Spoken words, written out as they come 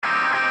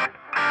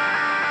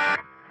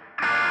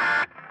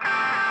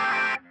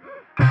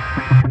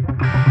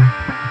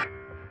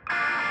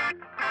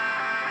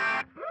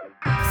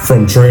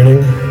From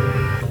training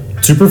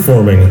to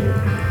performing,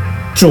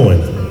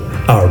 join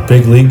our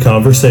big league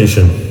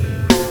conversation.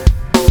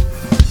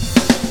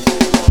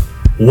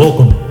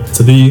 Welcome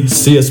to the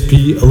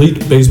CSP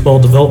Elite Baseball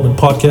Development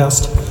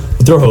Podcast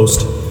with your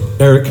host,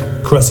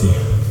 Eric Cressy.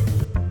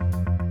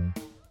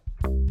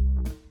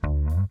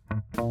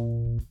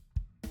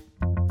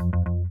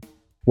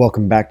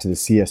 Welcome back to the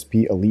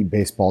CSP Elite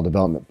Baseball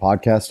Development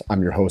Podcast.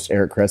 I'm your host,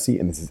 Eric Cressy,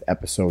 and this is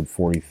episode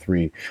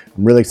 43.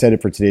 I'm really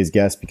excited for today's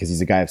guest because he's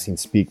a guy I've seen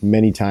speak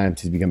many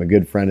times. He's become a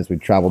good friend as we've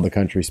traveled the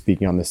country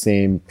speaking on the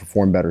same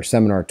Perform Better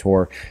seminar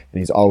tour, and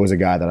he's always a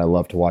guy that I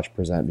love to watch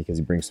present because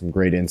he brings some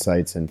great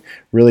insights and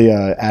really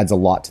adds a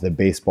lot to the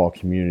baseball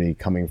community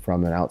coming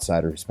from an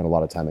outsider who spent a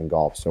lot of time in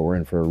golf. So we're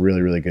in for a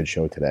really, really good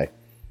show today.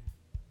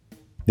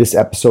 This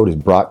episode is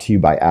brought to you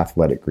by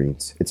Athletic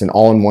Greens. It's an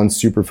all-in-one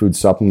superfood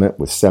supplement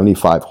with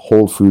 75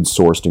 whole food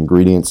sourced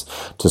ingredients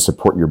to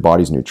support your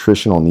body's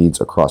nutritional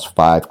needs across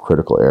 5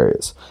 critical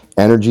areas: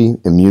 energy,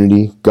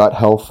 immunity, gut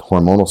health,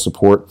 hormonal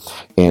support,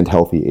 and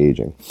healthy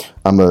aging.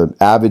 I'm an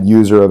avid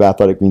user of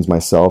Athletic Greens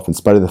myself, in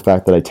spite of the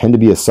fact that I tend to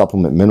be a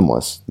supplement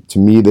minimalist. To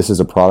me, this is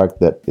a product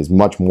that is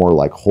much more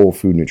like whole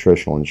food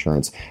nutritional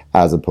insurance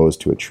as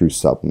opposed to a true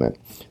supplement.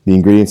 The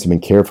ingredients have been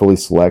carefully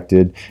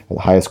selected at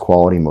the highest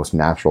quality, most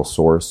natural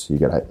source. You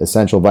get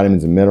essential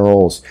vitamins and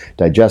minerals,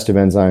 digestive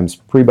enzymes,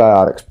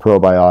 prebiotics,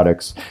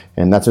 probiotics,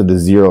 and that's the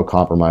zero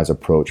compromise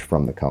approach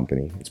from the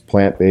company. It's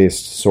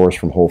plant-based, sourced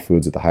from whole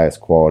foods at the highest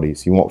quality,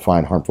 so you won't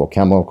find harmful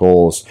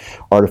chemicals,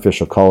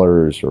 artificial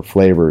colors or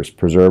flavors,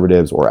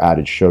 preservatives, or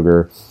added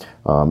sugar.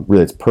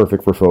 Really, it's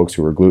perfect for folks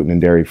who are gluten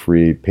and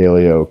dairy-free,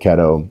 paleo,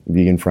 keto,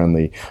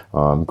 vegan-friendly,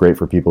 great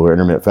for people who are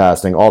intermittent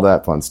fasting, all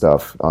that fun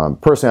stuff.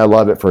 Personally, I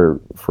love it for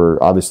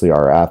obviously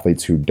our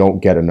athletes who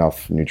don't get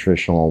enough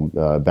nutritional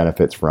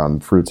benefits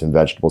from fruits and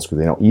vegetables because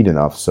they don't eat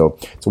enough. So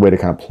it's a way to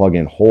kind of plug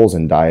in holes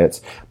in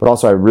diets. But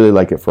also, I really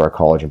like it for our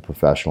college and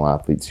professional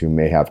athletes who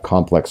may have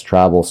complex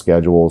travel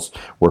schedules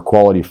where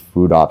quality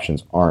food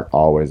options aren't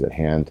always at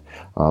hand.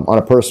 On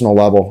a personal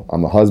level,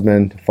 I'm a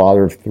husband,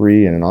 father of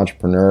 3, and an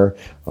entrepreneur.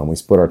 We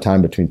split our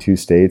time between 2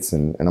 states,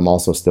 and I'm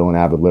also still an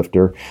avid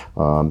lifter.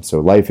 So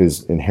life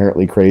is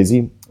inherently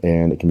crazy,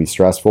 and it can be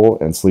stressful,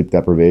 and sleep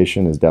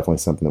deprivation is definitely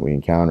something that we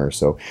encounter.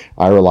 So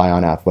I rely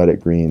on Athletic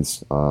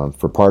Greens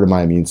for part of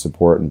my immune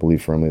support and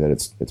believe firmly that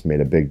it's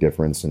made a big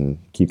difference in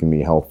keeping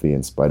me healthy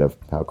in spite of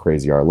how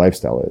crazy our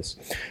lifestyle is.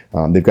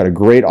 They've got a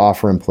great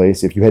offer in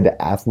place. If you head to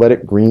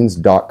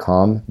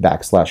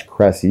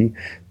athleticgreens.com/Cressy,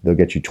 they'll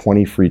get you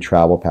 20 free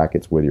travel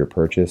packets with your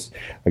purchase.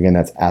 Again,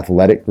 that's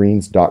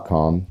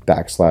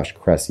athleticgreens.com/Cressy,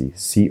 CRESSEY,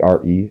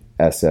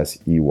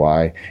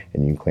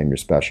 and you can claim your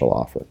special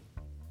offer.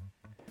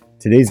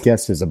 Today's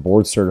guest is a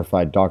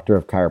board-certified doctor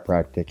of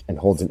chiropractic and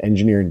holds an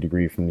engineering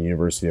degree from the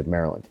University of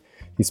Maryland.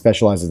 He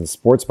specializes in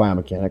sports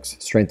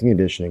biomechanics, strength and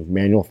conditioning,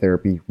 manual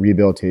therapy,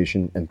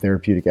 rehabilitation, and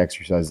therapeutic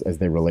exercise as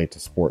they relate to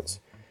sports.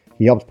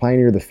 He helped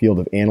pioneer the field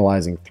of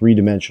analyzing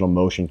 3-dimensional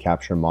motion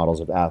capture models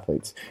of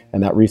athletes,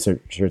 and that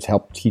research has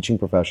helped teaching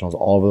professionals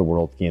all over the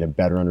world gain a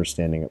better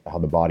understanding of how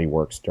the body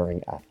works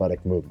during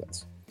athletic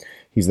movements.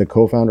 He's the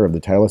co-founder of the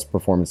Titleist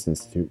Performance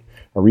Institute,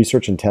 a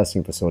research and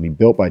testing facility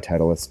built by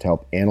Titleist to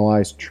help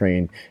analyze,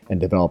 train,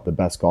 and develop the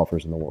best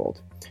golfers in the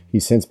world.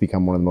 He's since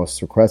become one of the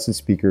most requested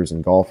speakers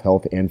in golf,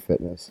 health, and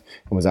fitness,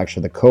 and was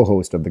actually the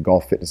co-host of the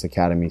Golf Fitness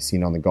Academy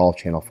seen on the Golf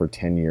Channel for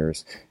 10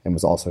 years, and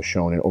was also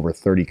shown in over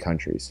 30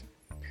 countries.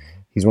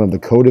 He's one of the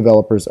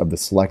co-developers of the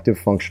Selective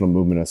Functional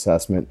Movement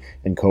Assessment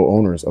and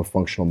co-owners of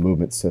Functional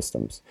Movement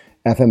Systems.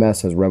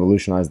 FMS has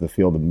revolutionized the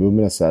field of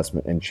movement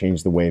assessment and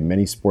changed the way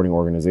many sporting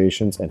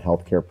organizations and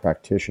healthcare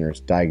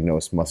practitioners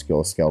diagnose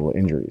musculoskeletal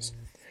injuries.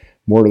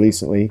 More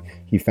recently,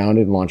 he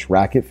founded and launched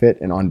RacquetFit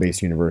and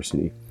OnBase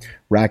University.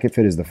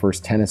 RacquetFit is the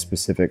first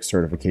tennis-specific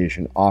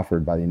certification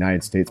offered by the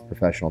United States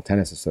Professional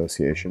Tennis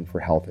Association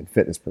for health and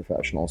fitness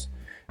professionals.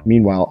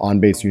 Meanwhile,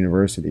 OnBase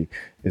University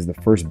is the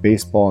first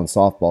baseball and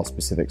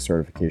softball-specific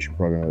certification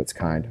program of its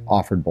kind,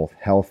 offered both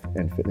health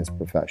and fitness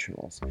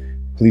professionals.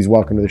 Please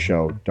welcome to the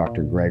show,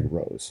 Dr. Greg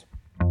Rose.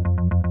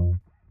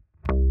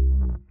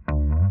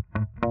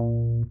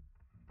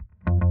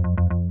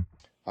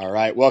 All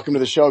right, welcome to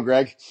the show,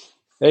 Greg.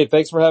 Hey,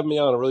 thanks for having me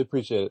on. I really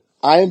appreciate it.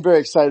 I am very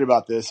excited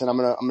about this, and I'm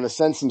gonna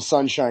send some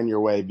sunshine your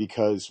way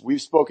because we've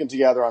spoken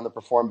together on the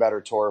Perform Better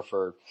tour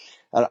for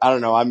I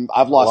don't know.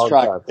 I've lost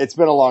track. Time. It's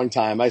been a long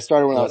time. I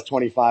started when I was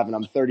 25 and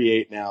I'm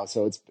 38 now.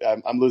 So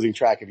I'm losing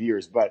track of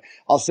years, but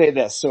I'll say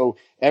this. So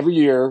every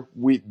year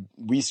we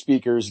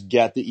speakers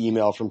get the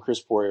email from Chris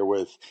Poirier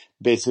with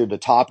basically the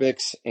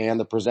topics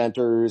and the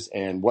presenters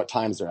and what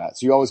times they're at.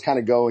 So you always kind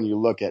of go and you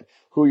look at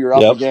who you're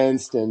up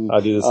against and I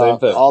do the same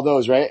thing. All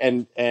those, right?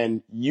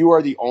 And you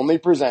are the only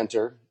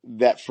presenter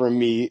that for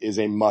me is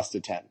a must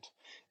attend.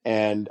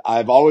 And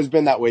I've always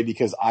been that way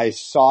because I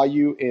saw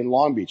you in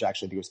Long Beach.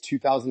 Actually, I think it was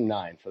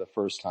 2009 for the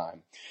first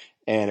time.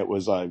 And it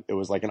was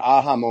like an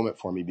aha moment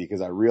for me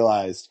because I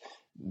realized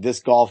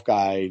this golf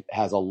guy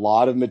has a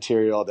lot of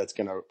material that's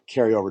going to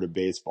carry over to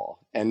baseball.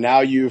 And now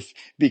you've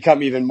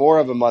become even more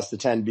of a must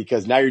attend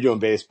because now you're doing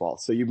baseball.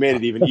 So you've made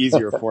it even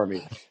easier for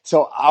me.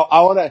 So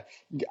I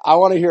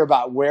want to hear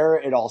about where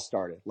it all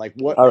started. Like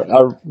what?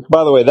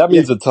 By the way, that Yeah.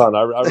 means a ton.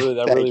 I really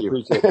Thank you.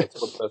 appreciate that.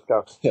 That's one of the best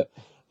compliments. Yeah.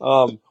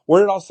 Where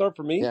did it all start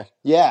for me?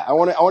 Yeah. I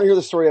want to hear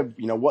the story of,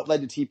 what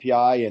led to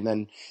TPI and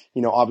then,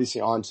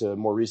 obviously on to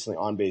more recently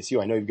On Base U.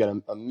 I know you've got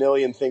a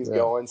million things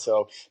going.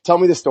 So tell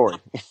me the story.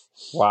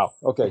 Wow.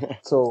 Okay.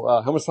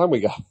 So, how much time we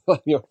got?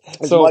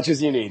 As much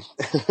as you need.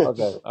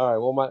 Okay. All right.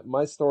 Well,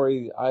 my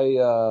story,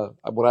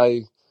 when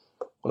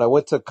I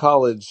went to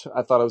college,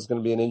 I thought I was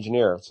going to be an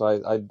engineer. So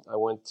I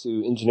went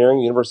to engineering,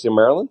 University of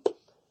Maryland,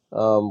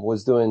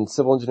 was doing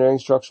civil engineering,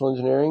 structural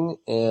engineering,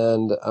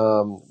 and,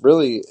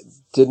 really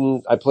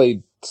I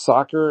played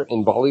soccer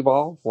and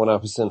volleyball when I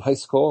was in high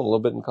school and a little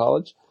bit in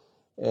college.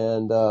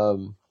 And,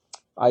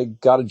 I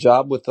got a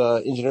job with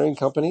an engineering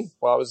company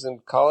while I was in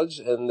college,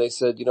 and they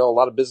said, a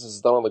lot of business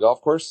is done on the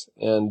golf course,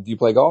 and do you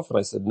play golf? And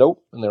I said,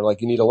 nope. And they're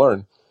like, you need to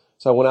learn.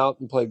 So I went out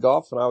and played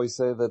golf, and I always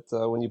say that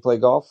when you play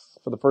golf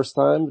for the first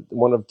time,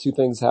 one of two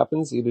things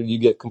happens. Either you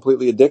get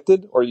completely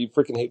addicted, or you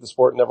freaking hate the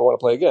sport and never want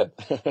to play again.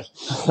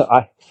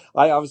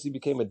 I obviously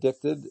became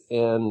addicted,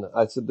 and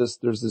I said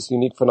there's this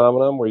unique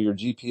phenomenon where your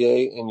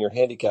GPA and your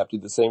handicap do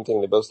the same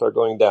thing. They both start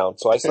going down.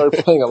 So I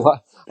started playing a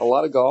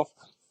lot of golf.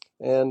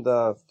 And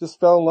just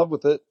fell in love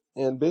with it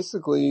and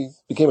basically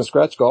became a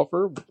scratch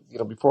golfer,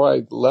 before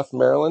I left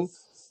Maryland.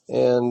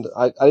 And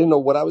I didn't know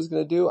what I was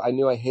going to do. I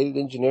knew I hated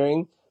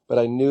engineering, but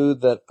I knew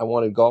that I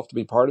wanted golf to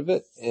be part of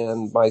it.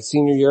 And my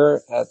senior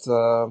year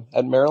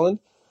at Maryland,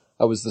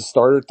 I was the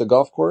starter at the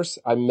golf course.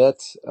 I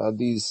met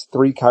these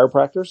 3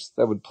 chiropractors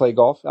that would play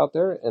golf out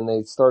there, and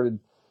they started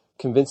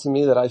convincing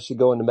me that I should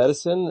go into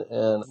medicine.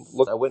 And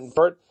look, I went in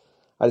for it.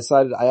 I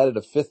decided I added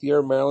a 5th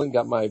year in Maryland,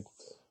 got my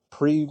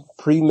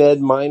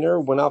pre-med minor,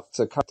 went out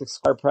to chiropractic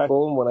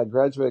school, and when I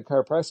graduated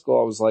chiropractic school,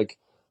 I was like,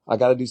 I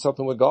got to do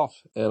something with golf.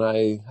 And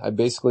I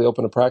basically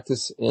opened a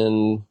practice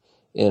in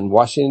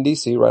Washington,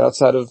 D.C., right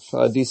outside of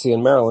D.C.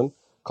 in Maryland,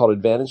 called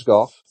Advantage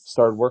Golf.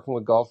 Started working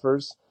with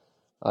golfers.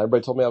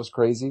 Everybody told me I was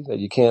crazy, that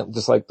you can't,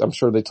 just like I'm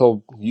sure they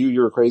told you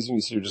were crazy, and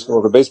you said you're just going to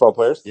work with baseball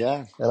players.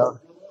 Yeah. And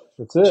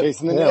that's it.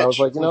 Chasing the niche. I was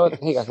like, you know what?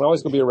 Hey, I can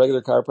always go be a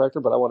regular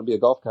chiropractor, but I want to be a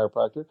golf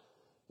chiropractor.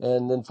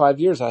 And in 5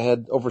 years, I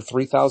had over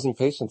 3,000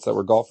 patients that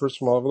were golfers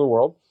from all over the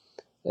world.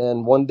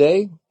 And one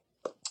day,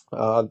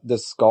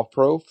 this golf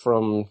pro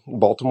from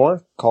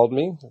Baltimore called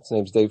me. His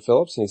name's Dave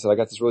Phillips. And he said, I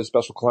got this really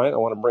special client. I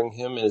want to bring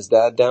him and his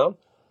dad down.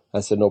 I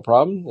said, no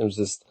problem. There was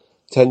this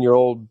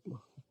 10-year-old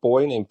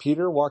boy named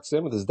Peter walks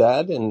in with his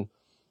dad and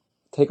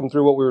take him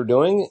through what we were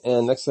doing.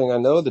 And next thing I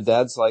know, the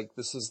dad's like,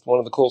 this is one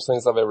of the coolest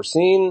things I've ever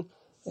seen.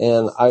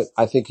 And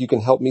I think you can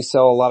help me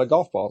sell a lot of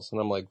golf balls.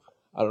 And I'm like,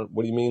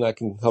 what do you mean I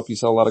can help you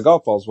sell a lot of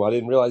golf balls? Well, I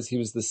didn't realize he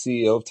was the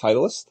CEO of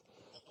Titleist,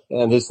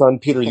 and his son,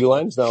 Peter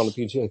Uihlein, is now on the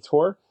PGA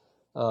Tour.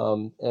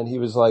 And he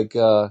was like,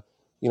 the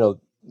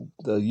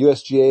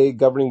USGA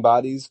governing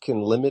bodies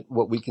can limit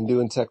what we can do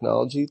in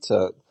technology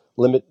to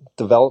limit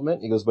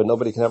development. He goes, but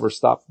nobody can ever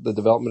stop the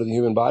development of the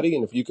human body.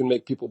 And if you can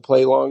make people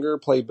play longer,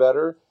 play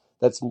better,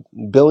 that's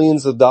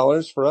billions of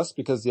dollars for us,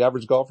 because the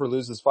average golfer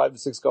loses 5 to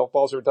 6 golf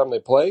balls every time they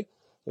play.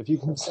 If you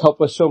can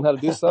help us show them how to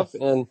do stuff.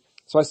 And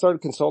so I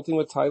started consulting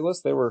with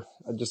Titleist. They were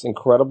just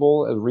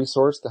incredible, a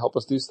resource to help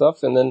us do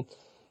stuff. And then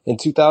in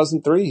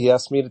 2003, he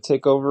asked me to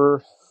take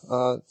over.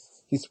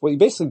 He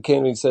basically came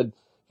to me and said,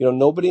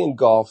 nobody in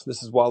golf,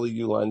 this is Wally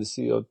Uihlein, the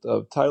CEO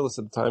of Titleist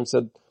at the time,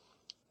 said,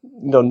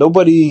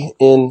 nobody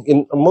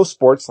in most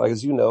sports, like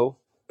as you know,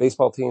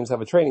 baseball teams have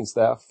a training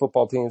staff,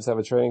 football teams have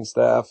a training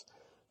staff,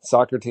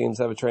 soccer teams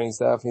have a training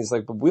staff. And he's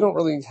like, but we don't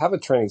really have a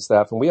training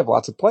staff, and we have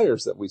lots of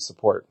players that we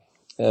support.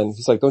 And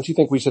he's like, don't you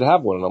think we should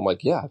have one? And I'm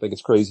like, yeah, I think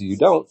it's crazy you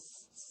don't.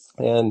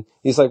 And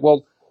he's like,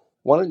 well,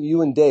 why don't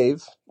you and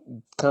Dave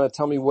kind of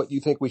tell me what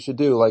you think we should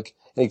do? And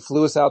he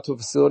flew us out to a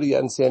facility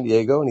in San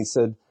Diego, and he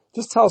said,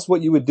 just tell us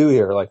what you would do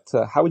here.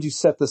 How would you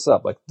set this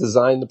up?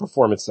 Design the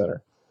performance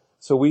center.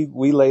 So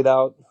we laid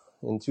out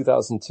in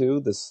 2002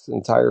 this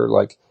entire,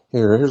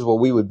 here's what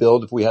we would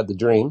build if we had the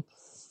dream.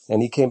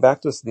 And he came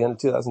back to us at the end of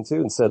 2002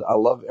 and said, I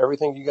love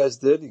everything you guys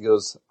did. He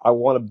goes, I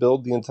want to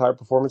build the entire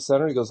performance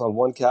center. He goes, on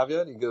one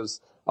caveat. He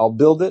goes, I'll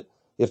build it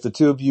if the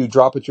two of you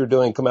drop what you're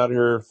doing, come out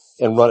here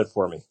and run it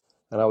for me.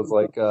 And I was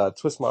like,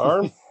 twist my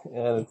arm.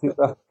 And in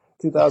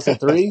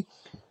 2003,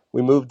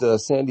 we moved to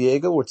San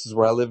Diego, which is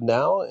where I live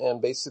now, and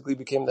basically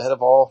became the head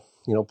of all,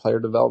 player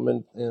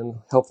development and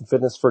health and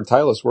fitness for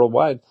Titleist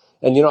worldwide.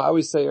 And, I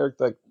always say, Eric,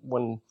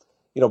 when,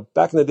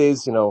 back in the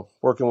days,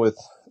 working with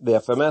the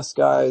FMS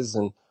guys,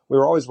 and we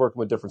were always working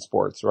with different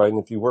sports, right?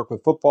 And if you work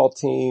with football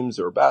teams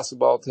or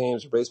basketball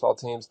teams or baseball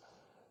teams,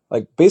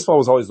 baseball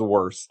was always the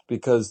worst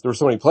because there were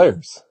so many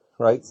players,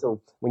 right?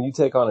 So when you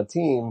take on a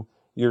team,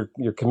 you're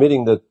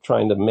committing to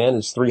trying to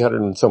manage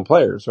 300 and some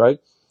players, right?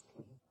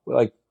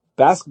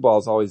 Basketball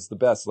is always the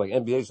best.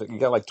 NBA is you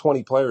got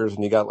 20 players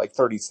and you got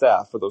 30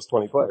 staff for those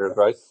 20 players,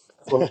 right?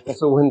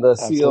 So when the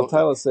CEO of Absolutely.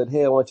 Titleist said,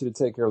 "Hey, I want you to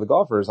take care of the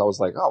golfers," I was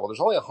like, "Oh, well, there's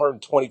only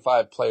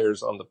 125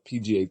 players on the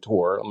PGA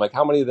Tour." I'm like,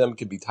 "How many of them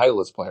could be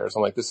Titleist players?"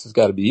 I'm like, "This has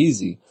got to be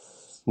easy."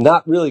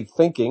 Not really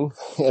thinking,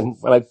 and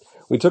when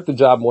we took the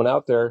job and went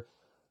out there,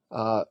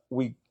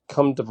 we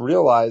come to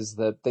realize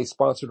that they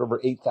sponsored over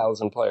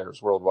 8,000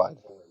 players worldwide,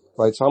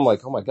 right? So I'm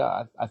like, "Oh my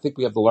God, I think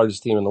we have the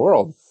largest team in the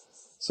world."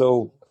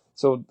 So,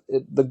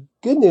 the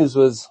good news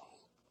was,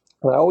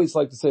 and I always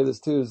like to say this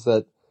too, is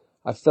that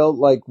I felt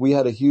like we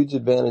had a huge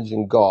advantage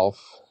in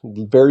golf,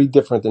 very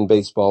different than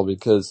baseball,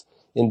 because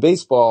in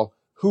baseball,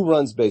 who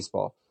runs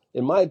baseball?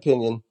 In my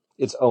opinion,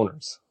 it's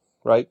owners,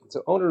 right?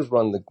 So owners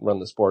run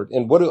the sport.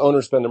 And what do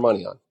owners spend their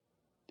money on?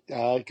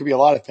 It could be a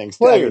lot of things.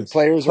 I mean, Players.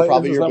 players are Players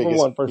probably is your number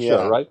biggest. one for sure,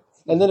 Yeah. right?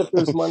 And then if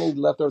there's money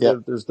left over Yeah.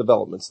 there's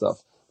development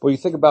stuff. But you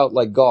think about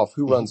like golf,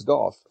 who runs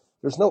golf?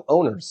 There's no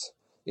owners.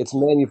 It's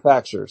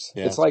manufacturers.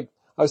 Yeah. It's like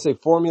I would say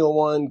Formula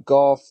One,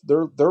 golf,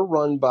 they're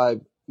run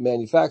by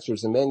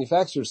manufacturers, and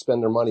manufacturers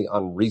spend their money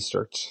on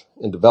research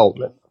and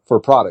development for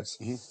products.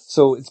 Mhm.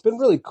 So it's been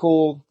really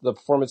cool. The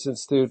Performance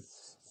Institute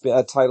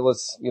at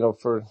Titleist,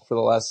 for the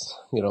last,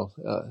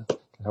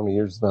 how many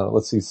years now?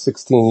 Let's see,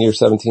 16 years,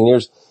 17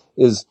 years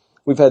is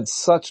we've had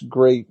such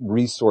great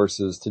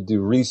resources to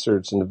do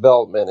research and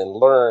development and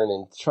learn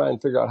and try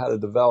and figure out how to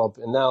develop.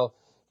 And now,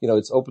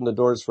 it's opened the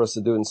doors for us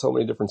to do it in so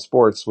many different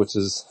sports, which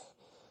is,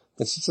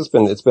 it's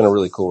been a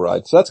really cool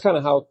ride. So that's kind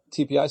of how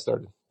TPI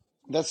started.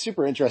 That's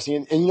super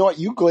interesting. And you know what?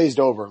 You glazed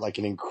over like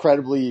an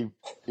incredibly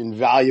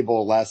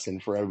invaluable lesson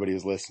for everybody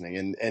who's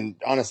listening. And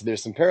honestly,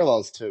 there's some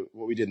parallels to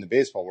what we did in the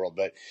baseball world.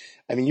 But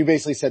I mean, you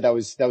basically said that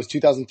was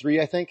 2003,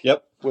 I think.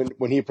 Yep.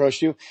 When he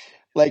approached you.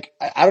 Like,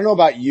 I don't know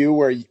about you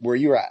where you were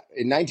at.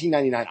 In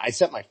 1999, I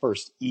sent my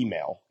first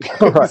email.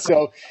 Right.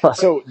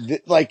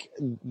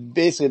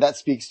 Basically that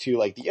speaks to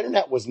like the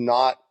internet was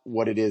not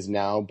what it is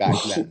now back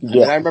then. I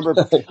Yeah. mean, I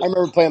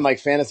remember playing like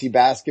fantasy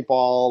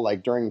basketball,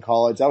 like during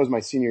college. That was my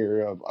senior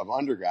year of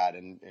undergrad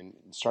and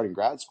starting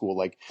grad school.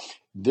 Like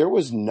there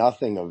was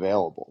nothing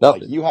available.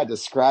 Nothing. Like you had to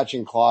scratch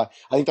and claw.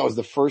 I think that was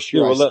the first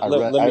year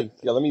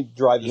let me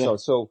drive this Yeah. home.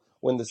 So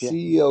when the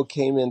CEO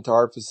came into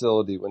our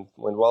facility, when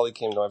Wally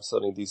came to our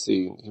facility in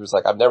DC, he was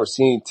like, "I've never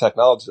seen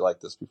technology like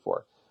this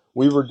before."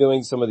 We were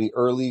doing some of the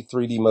early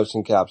 3D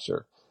motion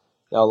capture.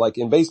 Now, like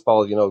in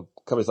baseball,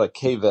 companies like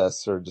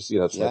KVS or just,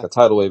 it's like a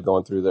tidal wave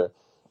going through there.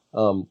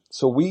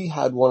 So we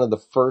had one of the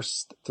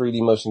first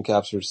 3D motion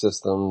capture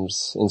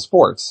systems in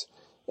sports.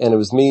 And it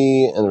was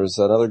me and there was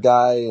another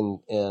guy.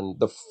 And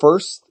the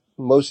first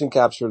motion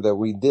capture that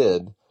we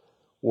did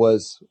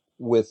was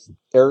with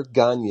Eric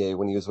Gagne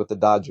when he was with the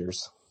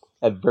Dodgers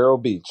at Vero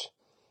Beach.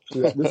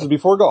 This is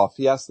before golf.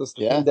 He asked us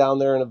to come down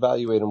there and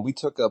evaluate him. We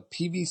took a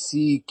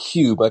PVC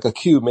cube, like a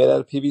cube made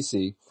out of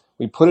PVC.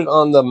 We put it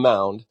on the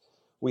mound.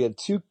 We had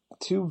two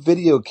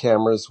video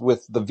cameras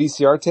with the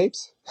VCR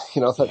tapes,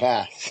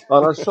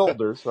 on our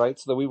shoulders, right?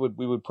 So that we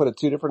would put at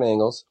two different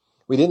angles.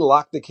 We didn't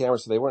lock the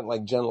cameras, so they weren't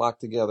like gen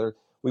locked together.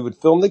 We would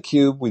film the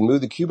cube. We'd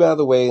move the cube out of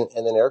the way,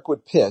 and then Eric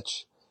would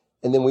pitch.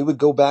 And then we would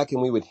go back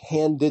and we would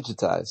hand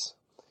digitize.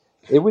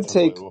 It would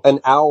take an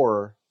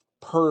hour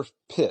per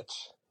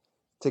pitch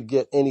to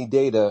get any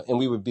data. And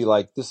we would be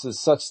like, "This is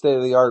such state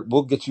of the art.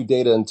 We'll get you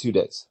data in 2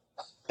 days."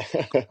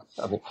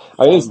 I mean,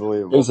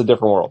 it was a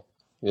different world.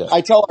 Yeah.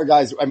 I tell our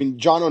guys,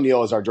 John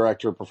O'Neill is our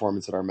director of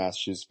performance at our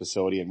Massachusetts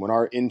facility. And when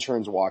our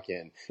interns walk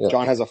in,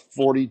 John has a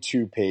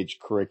 42-page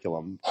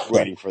curriculum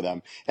waiting for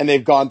them. And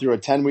they've gone through a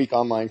 10-week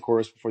online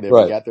course before they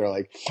ever get there.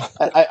 Like,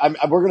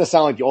 we're going to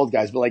sound like the old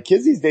guys, but like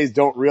kids these days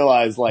don't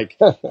realize like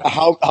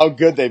how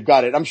good they've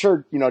got it. I'm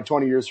sure,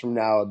 20 years from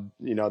now,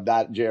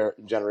 that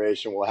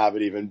generation will have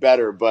it even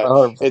better. But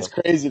 100%. It's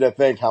crazy to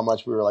think how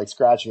much we were like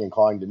scratching and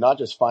clawing to not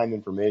just find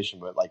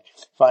information, but like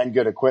find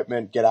good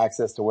equipment, get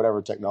access to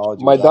whatever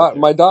technology.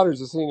 My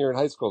daughter's a senior in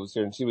high school this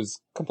year, and she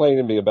was complaining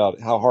to me about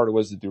how hard it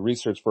was to do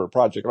research for a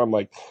project. And I'm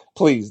like,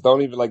 please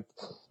don't even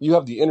you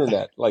have the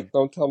internet. Like,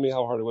 don't tell me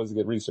how hard it was to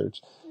get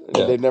research.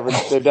 Yeah. They've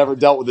never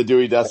dealt with the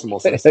Dewey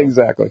Decimal System.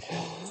 Exactly.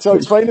 So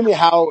explain to me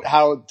how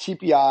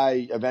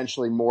TPI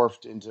eventually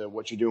morphed into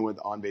what you're doing with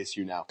On Base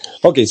U now.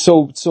 Okay.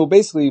 So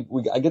basically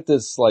I get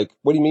this, like,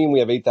 what do you mean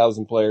we have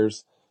 8,000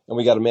 players and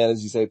we got to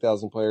manage these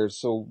 8,000 players?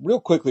 So real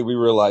quickly we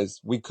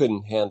realized we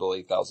couldn't handle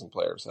 8,000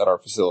 players at our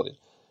facility.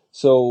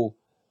 So,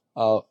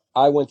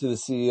 I went to the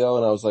CEO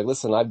and I was like,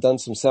 "Listen, I've done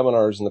some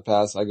seminars in the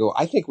past." I go,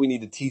 "I think we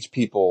need to teach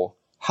people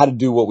how to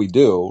do what we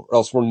do, or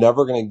else we're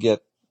never going to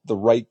get the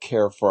right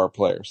care for our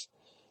players."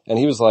 And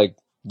he was like,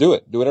 do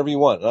whatever you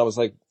want. And I was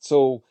like,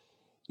 "So,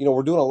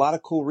 we're doing a lot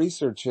of cool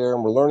research here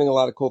and we're learning a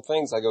lot of cool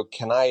things." I go,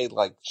 "Can I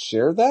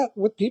share that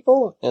with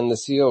people?" And the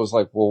CEO was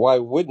like, "Well, why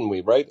wouldn't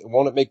we, right?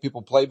 Won't it make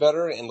people play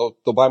better and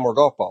they'll buy more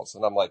golf balls?"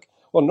 And I'm like,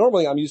 "Well,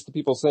 normally I'm used to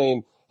people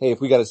saying, 'Hey, if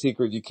we got a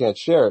secret, you can't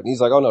share it.'" And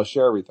he's like, "Oh no,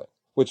 share everything,"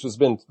 which has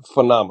been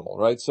phenomenal,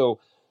 right? So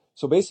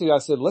basically I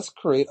said, let's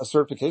create a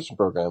certification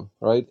program,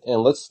 right?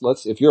 And let's,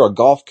 if you're a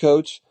golf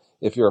coach,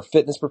 if you're a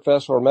fitness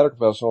professional or medical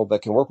professional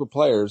that can work with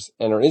players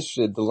and are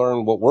interested to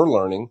learn what we're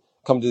learning,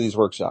 come to these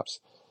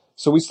workshops.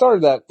 So we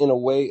started that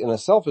in a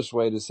selfish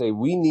way, to say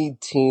we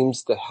need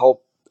teams to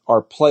help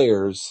our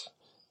players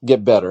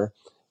get better,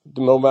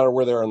 no matter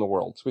where they are in the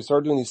world. So we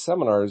started doing these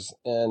seminars,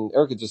 and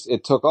Eric,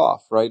 it took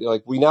off, right?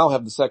 Like, we now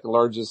have the second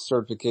largest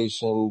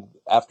certification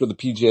after the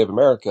PGA of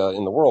America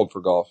in the world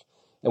for golf.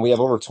 And we have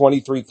over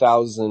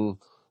 23,000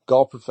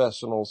 golf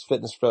professionals,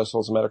 fitness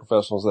professionals, and medical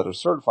professionals that are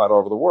certified all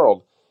over the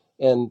world.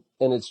 And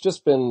it's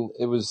just been,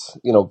 it was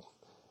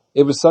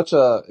such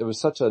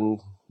a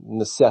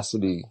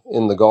necessity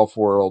in the golf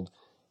world.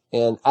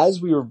 And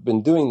as we've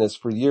been doing this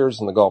for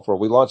years in the golf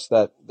world, we launched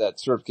that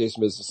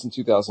certification business in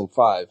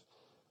 2005.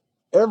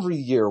 Every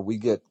year we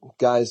get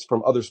guys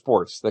from other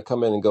sports that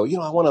come in and go,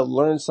 I want to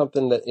learn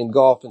something in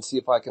golf and see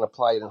if I can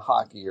apply it in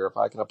hockey, or if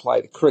I can apply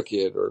it to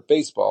cricket or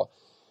baseball.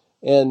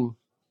 And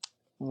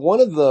one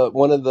of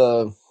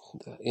the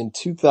in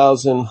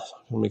 2000, let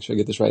me make sure I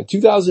get this right.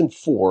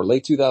 2004,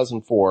 late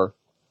 2004,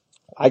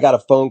 I got a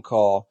phone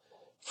call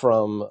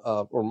from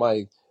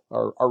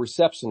our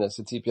receptionist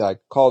at TPI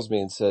calls me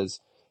and says,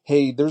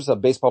 "Hey, there's a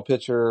baseball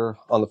pitcher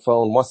on the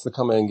phone, wants to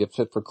come in and get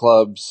fit for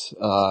clubs.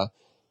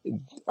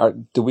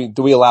 Do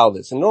we allow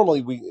this?" And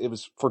normally it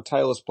was for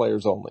Titleist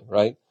players only,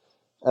 right?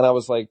 And I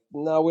was like,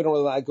 "No, we don't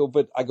really." I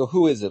go,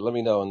 "Who is it? Let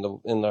me know."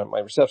 And my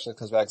receptionist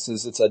comes back and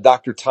says, "It's a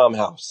Dr. Tom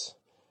House."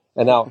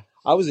 And now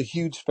I was a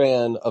huge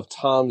fan of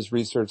Tom's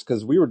research,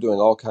 because we were doing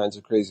all kinds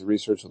of crazy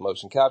research with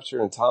motion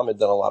capture, and Tom had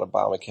done a lot of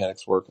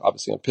biomechanics work,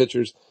 obviously on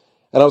pitchers.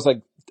 And I was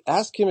like,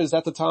 "Ask him, is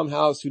that the Tom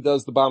House who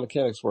does the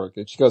biomechanics work?"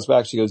 And she goes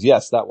back, she goes,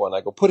 "Yes, that one."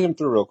 I go, "Put him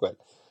through real quick."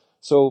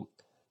 So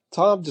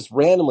Tom just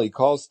randomly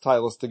calls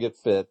Titleist to get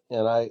fit,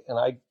 and I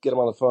get him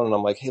on the phone, and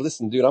I'm like, "Hey,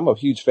 listen, dude, I'm a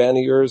huge fan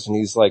of yours." And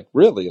he's like,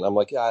 "Really?" And I'm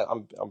like, "Yeah,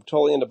 I'm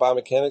totally into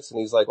biomechanics." And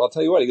he's like, "Well, I'll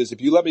tell you what." He goes,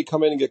 "If you let me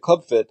come in and get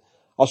club fit,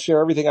 I'll share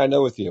everything I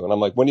know with you." And I'm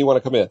like, "When do you want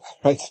to come in?"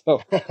 Right?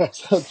 So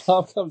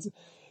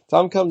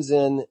Tom comes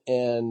in,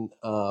 and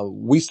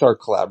we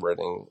start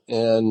collaborating,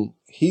 and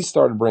he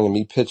started bringing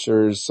me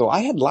pictures. So I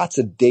had lots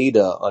of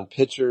data on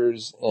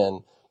pitchers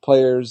and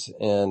players,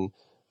 and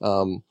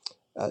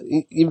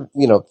even,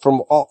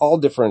 from all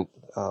different,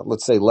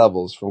 let's say,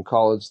 levels, from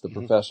college to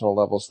professional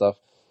level stuff.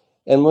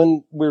 And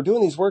when we were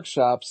doing these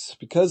workshops,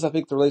 because I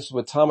think the relationship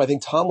with Tom, I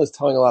think Tom was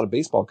telling a lot of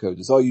baseball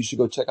coaches, "Oh, you should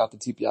go check out the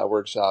TPI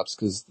workshops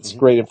because it's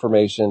great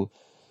information."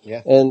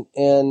 Yeah.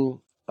 And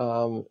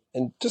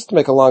just to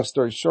make a long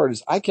story short,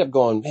 is I kept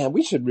going, "Man,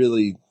 we should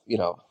really,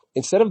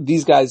 instead of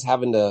these guys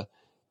having to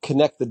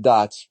connect the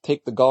dots,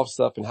 take the golf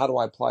stuff and how do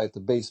I apply it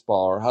to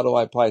baseball, or how do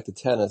I apply it to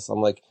tennis?"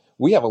 I'm like,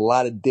 we have a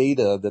lot of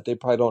data that they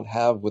probably don't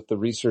have with the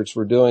research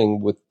we're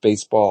doing with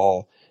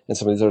baseball and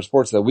some of these other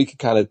sports, that we could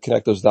kind of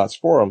connect those dots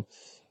for them.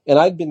 And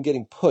I'd been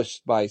getting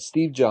pushed by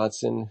Steve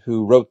Johnson,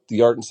 who wrote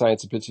The Art and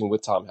Science of Pitching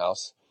with Tom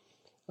House.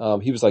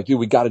 He was like, "Dude,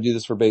 we got to do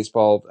this for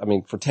baseball." I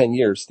mean, for 10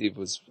 years, Steve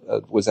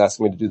was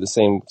asking me to do the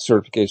same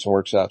certification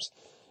workshops.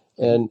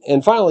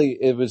 And finally,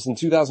 it was in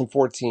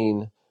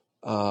 2014,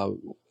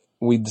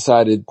 we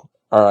decided,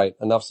 all right,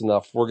 enough's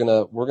enough. We're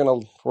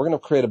going to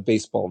create a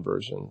baseball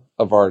version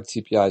of our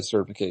TPI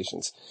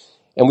certifications.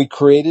 And we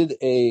created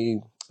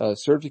a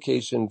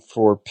certification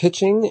for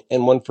pitching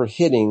and one for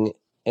hitting.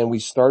 And we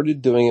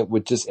started doing it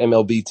with just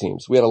MLB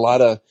teams. We had a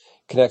lot of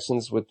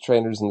connections with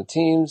trainers in the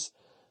teams.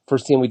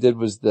 First team we did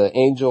was the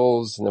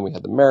Angels, and then we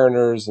had the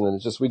Mariners, and then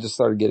we just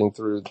started getting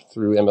through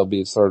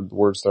MLB. The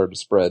word started to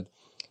spread.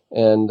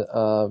 And,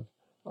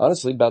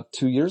 honestly, about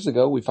 2 years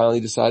ago, we finally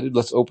decided,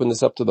 let's open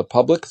this up to the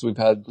public, because we've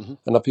had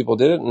enough people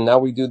did it. And now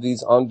we do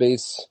these on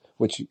base,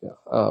 which,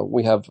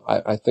 we have,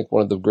 I think,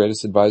 one of the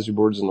greatest advisory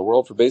boards in the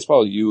world for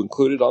baseball, you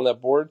included on that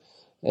board.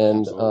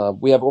 And,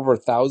 we have over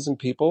 1,000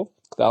 people,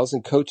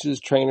 1,000 coaches,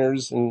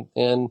 trainers,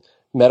 and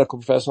medical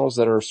professionals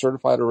that are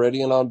certified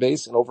already and on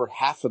base. And over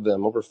half of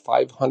them, over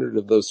 500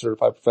 of those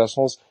certified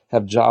professionals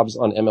have jobs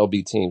on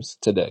MLB teams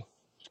today.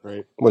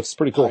 Great. Which is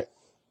pretty cool.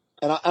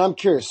 And I'm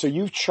curious, so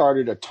you've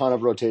charted a ton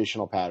of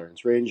rotational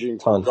patterns, ranging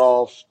from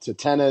golf to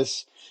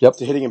tennis,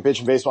 to hitting and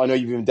pitching baseball. I know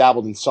you've even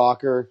dabbled in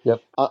soccer.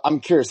 Yep. I'm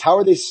curious, how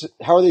are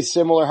they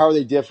similar? How are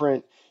they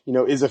different?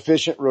 Is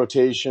efficient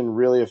rotation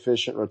really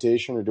efficient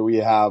rotation, or do we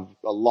have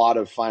a lot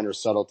of finer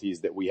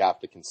subtleties that we have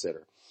to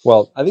consider?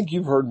 Well, I think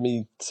you've heard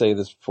me say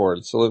this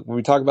before. So when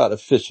we talk about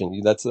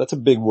efficient, that's a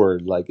big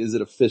word. Like, is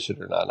it efficient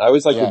or not? And I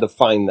always like to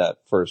define that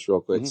first real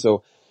quick.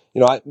 So,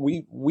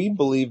 we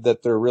believe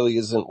that there really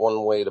isn't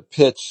one way to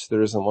pitch.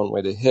 There isn't one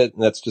way to hit.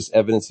 And that's just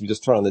evidence. You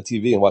just turn on the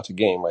TV and watch a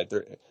game, right?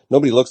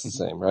 Nobody looks the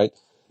same, right?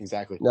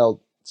 Exactly.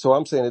 Now, so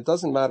I'm saying it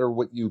doesn't matter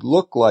what you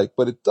look like,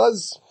 but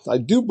I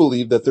do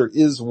believe that there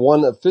is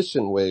one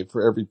efficient way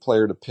for every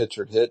player to pitch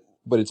or hit,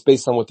 but it's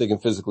based on what they can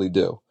physically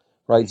do,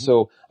 right?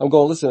 So I'm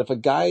going, listen, if a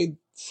guy's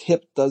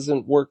hip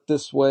doesn't work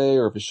this way,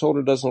 or if his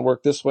shoulder doesn't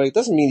work this way, it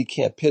doesn't mean he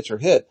can't pitch or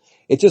hit.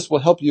 It just will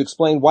help you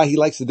explain why he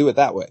likes to do it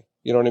that way.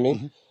 You know what I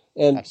mean?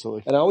 And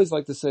absolutely. And I always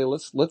like to say,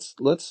 let's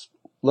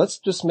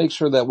just make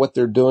sure that what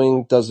they're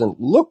doing doesn't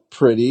look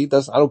pretty.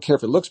 I don't care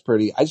if it looks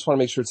pretty. I just want to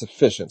make sure it's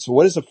efficient. So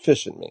what does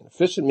efficient mean?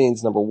 Efficient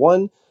means, number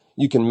one,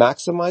 you can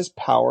maximize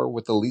power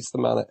with the least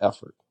amount of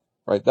effort,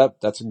 right?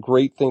 That's a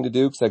great thing to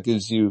do, because that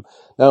gives you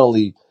not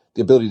only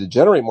the ability to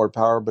generate more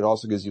power, but it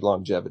also gives you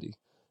longevity.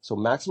 So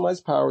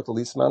maximize power with the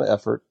least amount of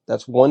effort.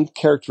 That's one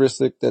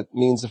characteristic that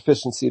means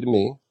efficiency to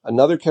me.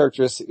 Another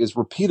characteristic is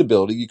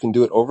repeatability. You can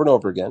do it over and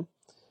over again.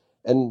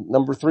 And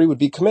number 3 would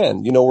be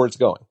command. You know where it's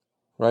going,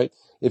 right?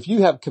 If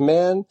you have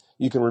command,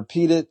 you can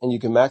repeat it and you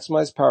can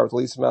maximize power with the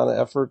least amount of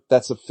effort.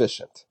 That's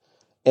efficient.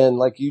 And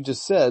like you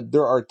just said,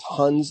 there are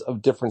tons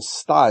of different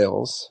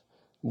styles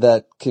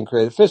that can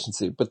create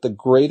efficiency. But the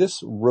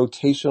greatest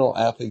rotational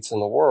athletes in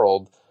the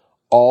world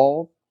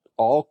all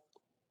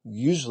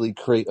usually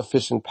create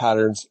efficient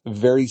patterns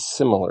very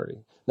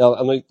similarly. Now,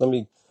 let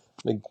me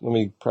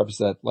preface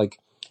that. Like,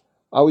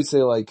 I always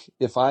say, like,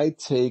 if I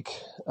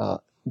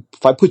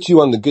put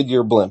you on the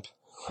Goodyear blimp,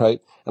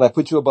 right, and I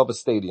put you above a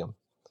stadium,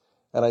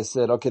 and I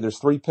said, okay, there's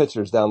 3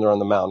 pitchers down there on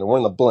the mound, and we're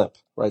in the blimp,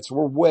 right? So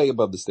we're way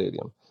above the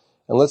stadium.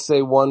 And let's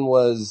say one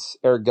was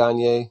Eric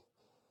Gagne.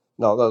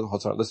 No,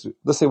 hold on.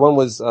 Let's say one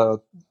was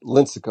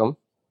Lincecum.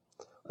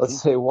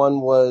 Let's say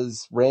one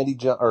was Randy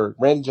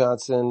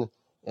Johnson,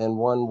 and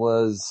one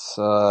was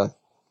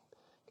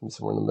give me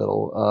somewhere in the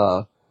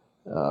middle.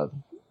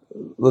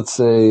 Let's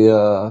say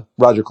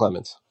Roger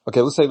Clemens.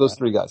 Okay, let's say those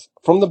 3 guys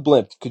from the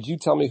blimp. Could you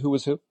tell me who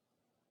was who?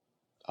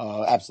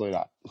 Absolutely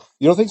not.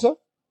 You don't think so?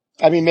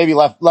 I mean, maybe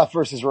left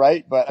versus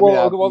right, but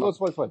let's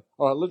fine.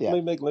 All right, let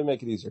me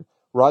make it easier.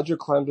 Roger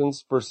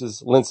Clemens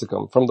versus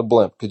Lincecum from the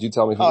blimp. Could you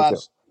tell me who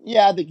was who?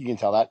 Yeah, I think you can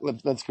tell that.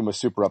 Lincecum was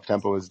super up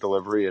tempo his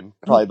delivery and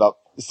probably about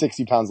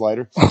 60 pounds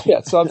lighter. Yeah,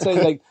 so I'm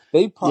saying like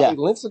they probably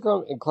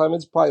Lincecum and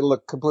Clemens probably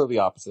look completely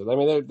opposite. I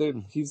mean,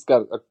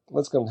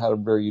 Lincecum had a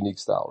very unique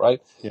style,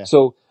 right? Yeah.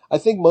 So I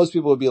think most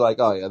people would be like,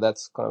 oh yeah,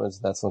 that's Clemens,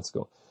 that's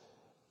Lincecum.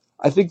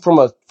 I think from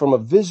a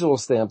visual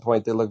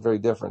standpoint, they look very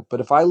different.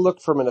 But if I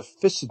look from an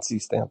efficiency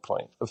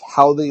standpoint of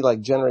how they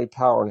like generate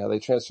power and how they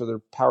transfer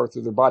their power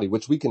through their body,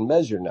 which we can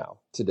measure now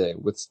today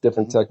with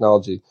different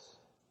technology,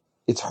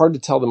 it's hard to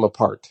tell them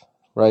apart,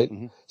 right?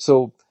 Mm-hmm.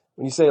 So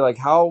when you say like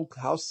how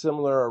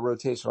similar are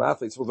rotational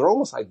athletes? Well, they're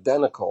almost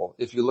identical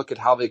if you look at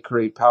how they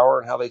create power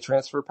and how they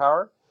transfer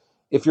power.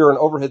 If you're an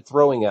overhead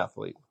throwing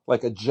athlete,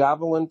 like a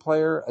javelin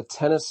player, a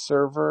tennis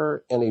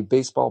server, and a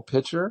baseball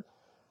pitcher,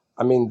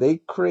 I mean, they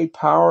create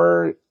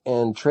power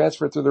and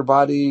transfer it through their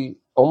body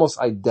almost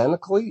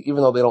identically,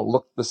 even though they don't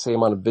look the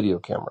same on a video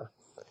camera.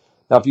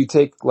 Now, if you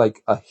take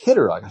like a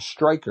hitter, like a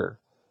striker,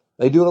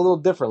 they do it a little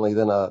differently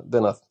than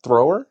a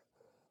thrower.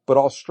 But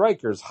all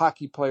strikers,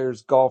 hockey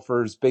players,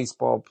 golfers,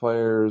 baseball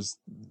players,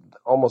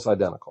 almost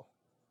identical.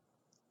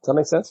 Does that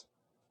make sense?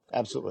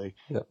 Absolutely.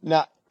 Yeah.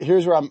 Now,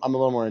 here's where I'm a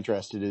little more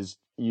interested is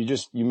you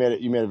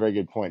made a very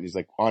good point. He's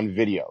like on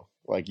video,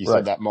 like you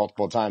said that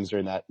multiple times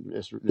during that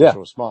initial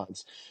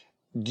response.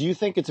 Do you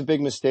think it's a big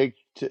mistake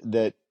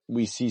that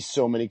we see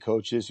so many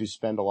coaches who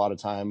spend a lot of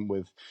time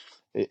with?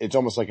 It's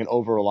almost like an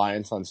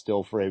over-reliance on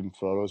still frame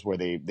photos where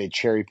they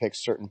cherry pick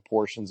certain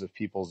portions of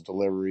people's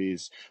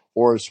deliveries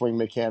or swing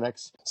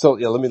mechanics. So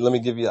yeah, let me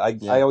give you,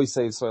 I always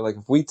say, so like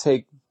if we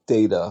take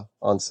data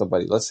on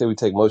somebody, let's say we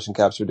take motion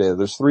capture data,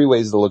 there's 3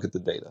 ways to look at the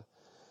data.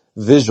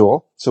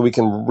 Visual, so we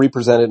can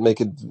represent it, make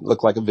it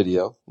look like a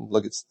video,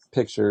 look at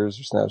pictures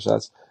or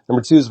snapshots.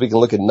 Number 2 is we can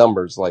look at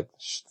numbers like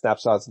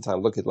snapshots in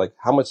time, look at like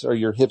how much are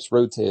your hips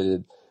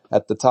rotated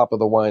at the top of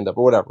the windup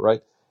or whatever,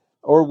 right?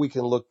 Or we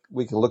can look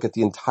at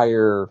the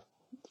entire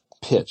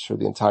pitch or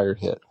the entire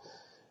hit.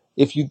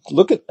 If you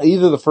look at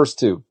either the first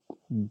 2,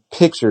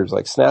 pictures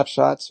like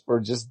snapshots or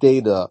just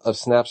data of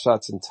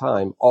snapshots in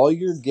time, all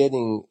you're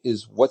getting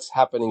is what's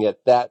happening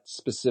at that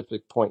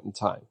specific point in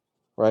time,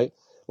 right?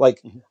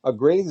 Like a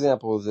great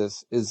example of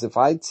this is if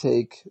I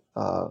take,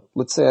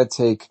 let's say I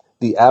take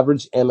the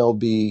average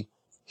MLB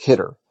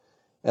hitter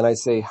and I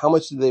say, how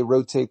much do they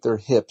rotate their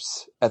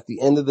hips at the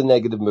end of the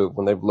negative move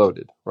when they've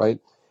loaded, right?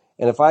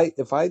 And if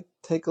I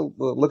take a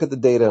look at the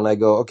data and I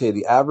go, okay,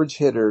 the average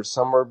hitter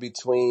somewhere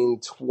between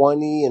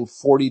 20 and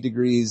 40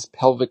 degrees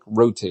pelvic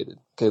rotated.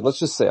 Okay, let's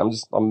just say,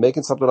 I'm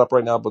making something up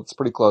right now, but it's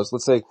pretty close.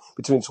 Let's say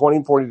between 20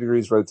 and 40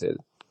 degrees rotated.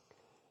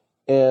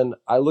 And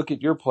I look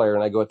at your player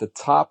and I go at the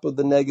top of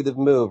the negative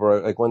move,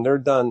 or like when they're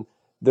done,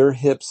 their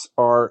hips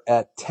are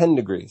at 10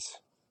 degrees.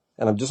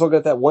 And I'm just looking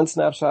at that one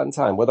snapshot in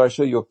time. Whether I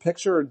show you a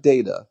picture or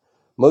data,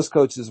 most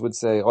coaches would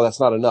say, oh, that's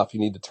not enough. You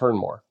need to turn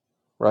more,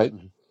 right?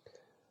 Mm-hmm.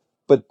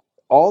 But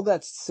all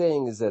that's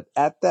saying is that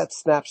at that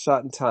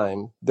snapshot in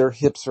time, their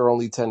hips are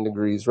only 10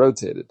 degrees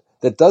rotated.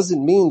 That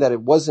doesn't mean that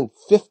it wasn't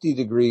 50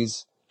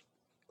 degrees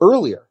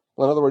earlier.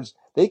 In other words,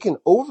 they can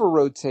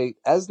over-rotate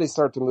as they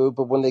start to move,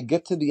 but when they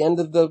get to the end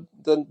of the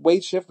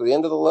weight shift or the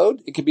end of the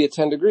load, it could be at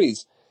 10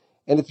 degrees.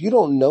 And if you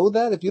don't know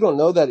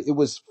that it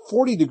was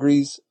 40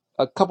 degrees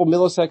a couple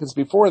milliseconds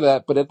before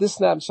that, but at this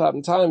snapshot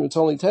in time, it's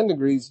only 10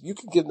 degrees, you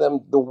could give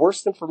them the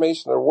worst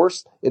information or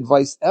worst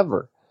advice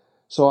ever.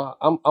 So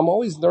I'm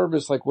always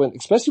nervous, like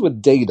especially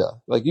with data,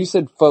 like you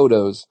said,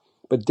 photos,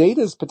 but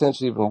data is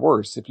potentially even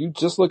worse. If you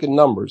just look at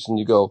numbers and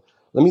you go,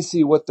 let me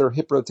see what their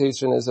hip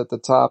rotation is at the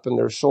top and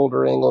their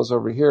shoulder angles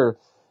over here.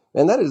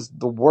 And that is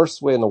the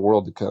worst way in the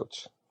world to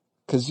coach,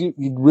 because you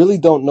really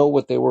don't know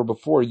what they were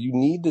before. You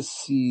need to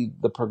see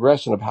the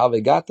progression of how they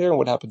got there and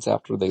what happens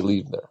after they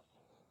leave there.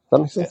 That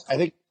makes sense? I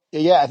think,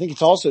 yeah, I think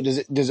it's also, does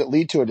it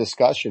lead to a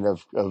discussion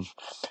of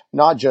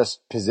not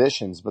just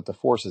positions, but the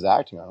forces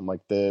acting on them,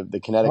 like the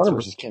kinetics 100%.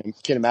 versus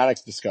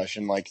kinematics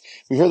discussion. Like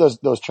we hear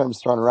those terms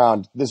thrown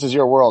around. This is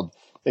your world.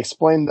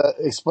 Explain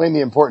the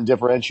important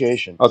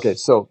differentiation. Okay,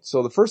 so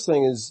the first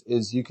thing is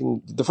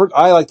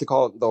I like to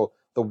call it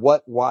the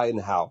what, why,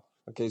 and how.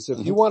 Okay, so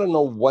if you want to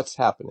know what's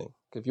happening,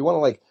 if you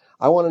want to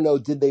I want to know,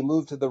 did they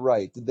move to the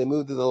right? Did they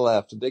move to the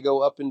left? Did they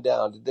go up and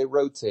down? Did they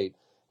rotate?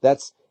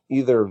 That's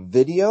either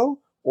video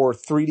or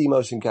 3D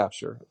motion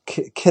capture.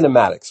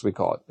 Kinematics, we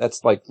call it.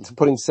 That's like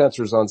putting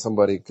sensors on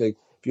somebody. Okay,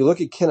 if you look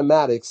at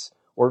kinematics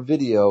or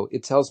video,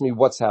 it tells me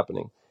what's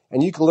happening.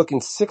 And you can look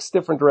in 6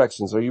 different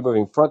directions. Are you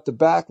moving front to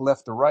back,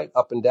 left to right,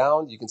 up and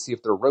down? You can see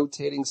if they're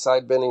rotating,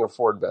 side bending, or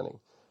forward bending,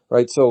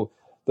 right? So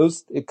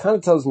it kind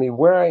of tells me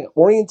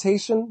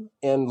orientation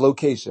and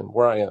location,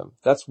 where I am.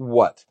 That's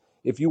what.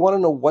 If you want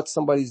to know what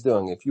somebody's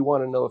doing, if you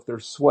want to know if they're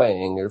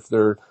swaying, or if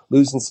they're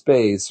losing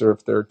space, or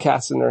if they're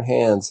casting their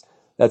hands,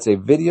 that's a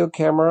video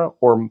camera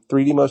or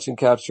 3D motion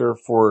capture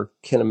for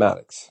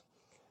kinematics.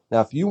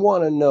 Now, if you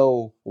want to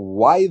know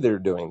why they're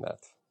doing that,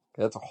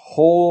 that's a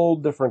whole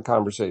different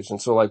conversation.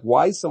 So like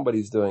why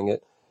somebody's doing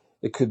it,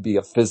 it could be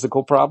a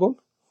physical problem,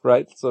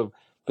 right? So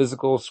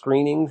physical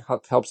screening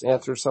helps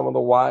answer some of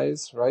the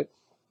whys, right?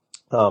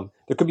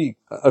 There could be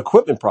an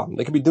equipment problem.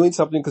 They could be doing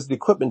something because the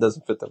equipment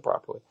doesn't fit them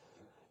properly.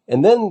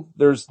 And then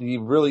there's the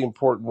really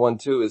important one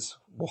too is,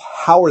 well,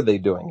 how are they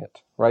doing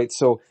it, right?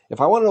 So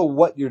if I want to know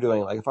what you're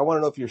doing, like if I want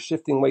to know if you're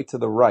shifting weight to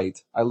the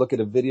right, I look at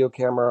a video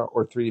camera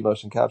or 3D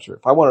motion capture.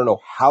 If I want to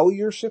know how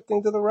you're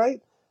shifting to the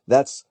right,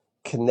 that's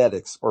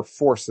kinetics or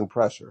force and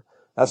pressure.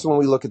 That's when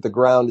we look at the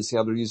ground to see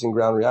how they're using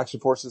ground reaction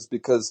forces,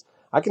 because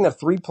I can have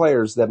 3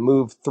 players that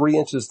move 3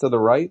 inches to the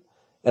right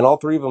and all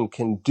 3 of them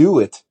can do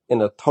it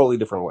in a totally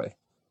different way,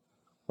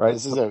 right?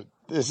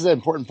 This is an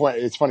important point.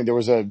 It's funny. There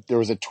was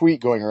a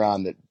tweet going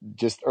around that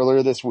just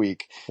earlier this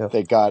week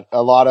that got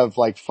a lot of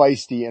like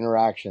feisty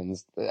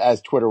interactions,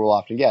 as Twitter will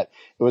often get.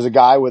 It was a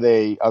guy with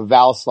a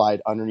valve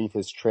slide underneath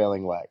his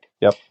trailing leg.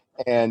 Yep.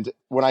 And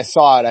when I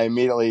saw it, I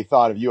immediately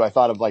thought of you. I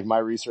thought of like my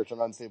research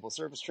on unstable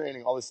surface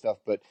training, all this stuff.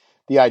 But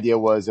the idea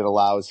was it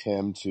allows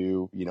him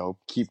to,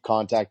 keep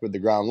contact with the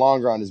ground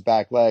longer on his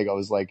back leg. I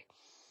was like,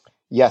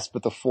 yes,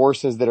 but the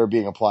forces that are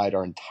being applied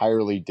are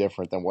entirely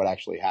different than what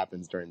actually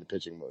happens during the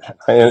pitching motion.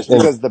 And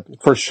because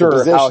for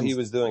sure, how he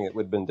was doing it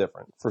would have been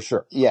different, for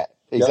sure. Yeah,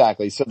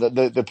 exactly. Yep. So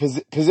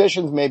the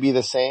positions may be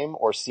the same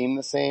or seem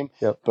the same,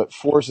 but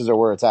forces are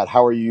where it's at.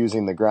 How are you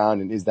using the ground,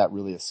 and is that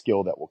really a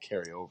skill that will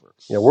carry over?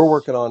 Yeah, we're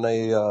working on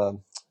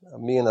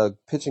me and a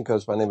pitching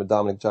coach by the name of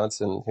Dominic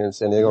Johnson here in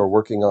San Diego are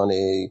working on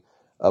a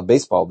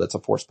baseball that's a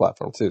force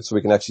platform too. So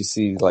we can actually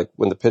see like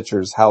when the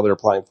pitchers, how they're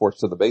applying force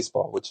to the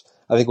baseball, which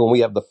I think when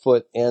we have the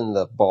foot and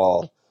the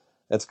ball,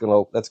 that's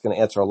going to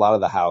answer a lot of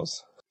the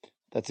hows.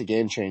 That's a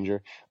game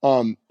changer.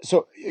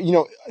 So,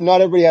 not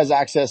everybody has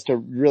access to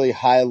really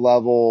high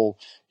level,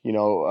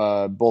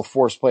 both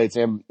force plates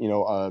and,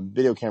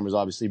 video cameras,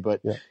 obviously,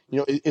 but,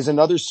 is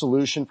another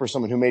solution for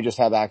someone who may just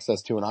have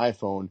access to an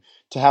iPhone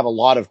to have a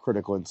lot of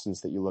critical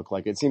instance that you look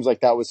like? It seems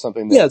like that was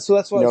something that, so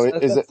that's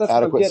what is that's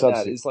adequate what I'm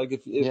getting at. It's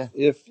like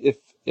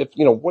if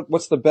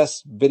what's the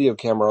best video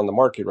camera on the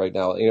market right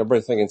now?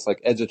 Everybody's thinking it's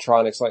like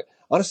Edgetronics. Like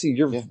honestly,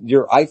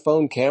 your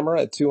iPhone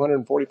camera at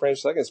 240 frames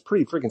a second is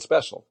pretty freaking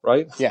special,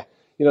 right? Yeah.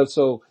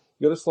 So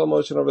you go to slow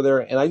motion over there.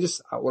 And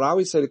what I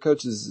always say to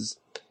coaches is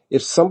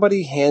if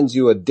somebody hands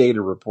you a data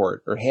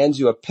report or hands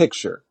you a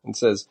picture and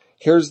says,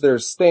 here's their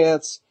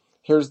stance,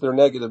 here's their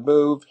negative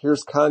move,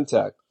 here's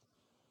contact.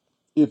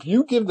 If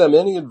you give them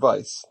any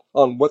advice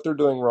on what they're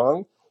doing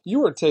wrong,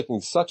 you are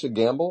taking such a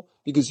gamble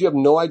because you have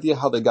no idea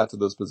how they got to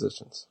those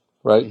positions,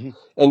 right? Mm-hmm.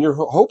 And you're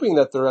hoping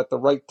that they're at the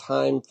right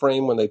time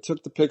frame when they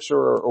took the picture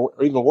or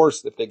even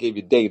worse, if they gave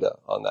you data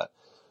on that.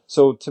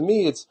 So to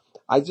me,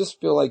 I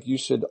just feel like you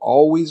should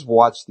always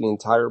watch the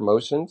entire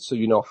motion so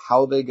you know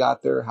how they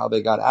got there, how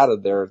they got out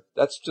of there.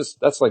 That's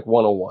like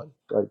 101,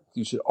 right?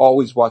 You should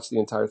always watch the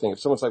entire thing. If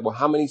someone's like, well,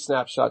 how many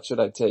snapshots should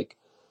I take?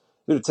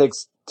 Dude, it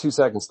takes 2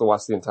 seconds to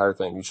watch the entire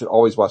thing. You should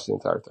always watch the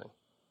entire thing,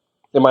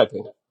 in my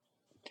opinion.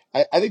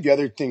 I think the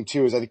other thing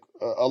too is I think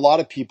a lot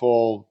of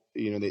people,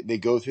 they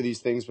go through these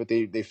things, but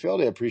they fail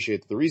to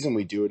appreciate that the reason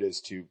we do it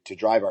is to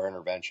drive our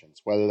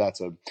interventions, whether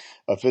that's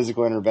a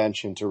physical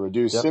intervention to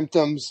reduce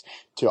symptoms,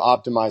 to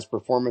optimize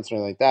performance or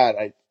anything like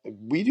that.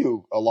 We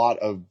do a lot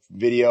of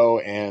video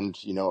and,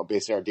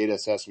 basically our data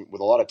assessment with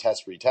a lot of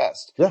test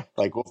retest. Yeah.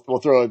 Like we'll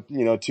throw, 2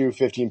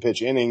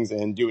 15-pitch innings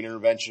and do an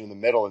intervention in the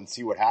middle and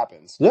see what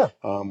happens. Yeah.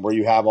 Where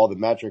you have all the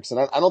metrics. And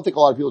I don't think a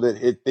lot of people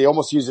did it. They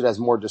almost use it as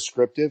more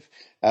descriptive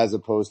as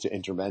opposed to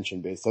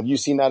intervention based. Have you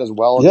seen that as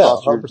well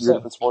across your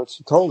different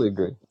sports? Totally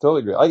agree.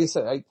 Like I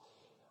said,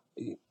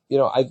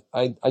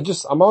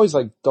 I'm always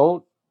like,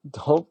 don't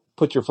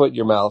put your foot in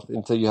your mouth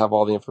until you have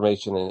all the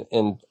information.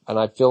 And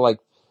I feel like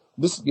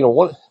this,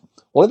 one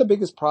of the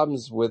biggest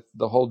problems with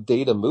the whole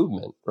data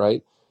movement,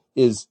 right,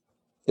 is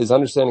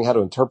understanding how to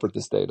interpret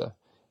this data.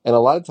 And a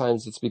lot of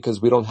times it's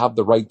because we don't have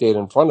the right data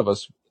in front of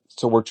us.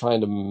 So we're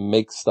trying to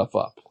make stuff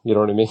up. You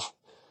know what I mean?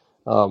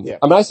 Yeah.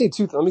 I mean,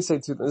 let me say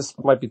two, this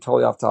might be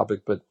totally off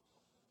topic, but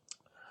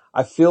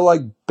I feel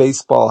like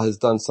baseball has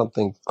done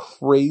something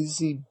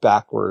crazy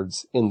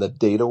backwards in the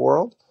data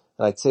world.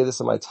 And I say this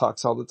in my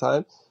talks all the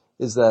time,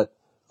 is that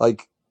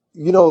like,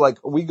 like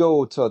we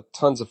go to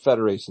tons of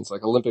federations,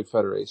 like Olympic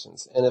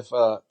federations. And if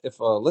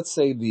let's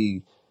say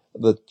the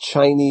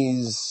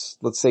Chinese,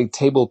 let's say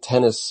table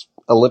tennis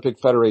Olympic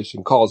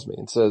Federation calls me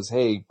and says,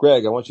 "Hey,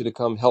 Greg, I want you to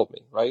come help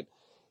me," right?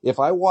 If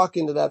I walk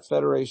into that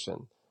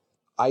federation,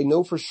 I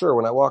know for sure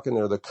when I walk in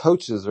there, the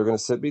coaches are going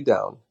to sit me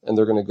down and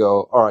they're going to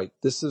go, "All right,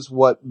 this is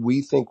what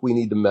we think we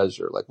need to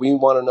measure. Like, we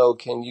want to know,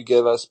 can you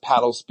give us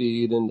paddle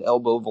speed and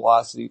elbow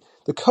velocity?"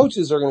 The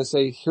coaches are going to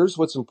say, "Here's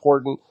what's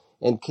important,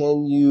 and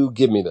can you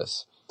give me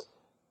this?"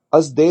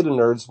 Us data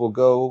nerds will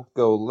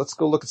let's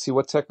go look and see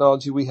what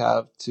technology we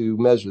have to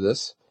measure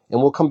this.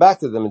 And we'll come back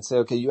to them and say,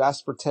 "Okay, you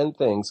asked for 10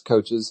 things,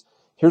 coaches.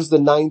 Here's the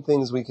 9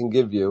 things we can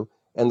give you."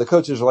 And the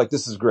coaches are like,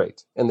 "This is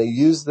great." And they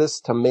use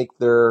this to make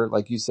their,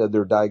 like you said,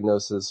 their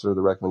diagnosis or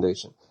the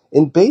recommendation.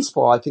 In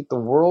baseball, I think the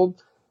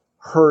world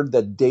heard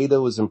that data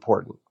was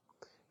important.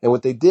 And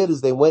what they did is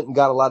they went and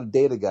got a lot of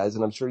data guys,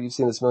 and I'm sure you've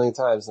seen this a million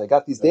times. And they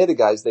got these data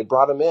guys, they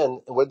brought them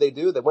in, and what did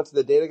they do? They went to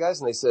the data guys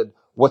and they said,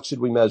 "What should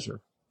we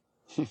measure?"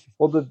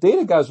 Well, the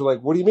data guys were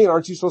like, "What do you mean?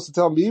 Aren't you supposed to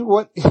tell me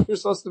what you're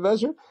supposed to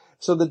measure?"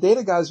 So the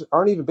data guys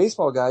aren't even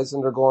baseball guys,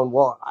 and they're going,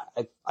 "Well,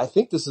 I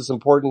think this is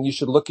important. You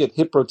should look at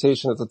hip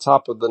rotation at the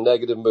top of the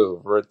negative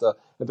move or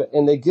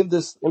and they give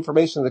this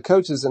information to the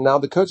coaches, and now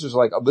the coaches are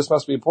like, "Oh, this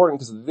must be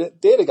important because the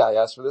data guy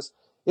asked for this."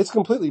 It's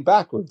completely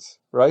backwards,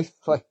 right?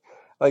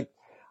 Like,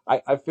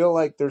 I feel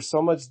like there's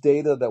so much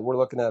data that we're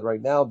looking at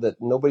right now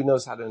that nobody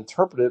knows how to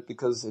interpret it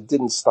because it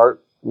didn't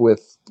start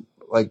with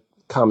like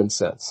common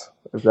sense.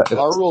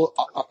 Our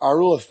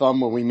rule of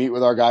thumb when we meet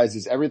with our guys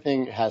is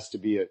everything has to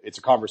be it's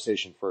a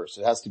conversation first.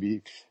 It has to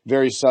be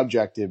very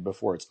subjective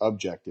before it's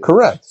objective.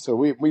 Correct. So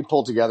we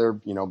pull together,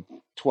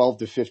 12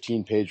 to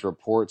 15 page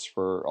reports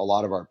for a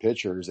lot of our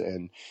pitchers.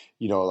 And,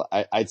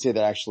 I'd say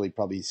that actually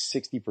probably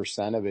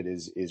 60% of it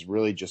is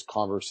really just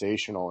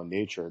conversational in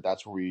nature.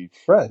 That's where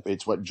Right.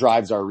 it's what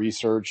drives our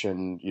research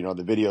and,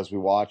 the videos we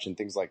watch and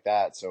things like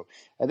that. So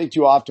I think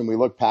too often we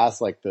look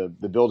past like the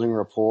building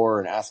rapport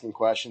and asking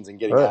questions and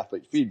getting Right.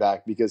 athlete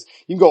feedback, because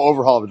you can go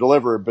overhaul or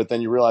deliver, but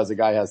then you realize the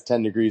guy has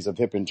 10 degrees of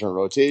hip internal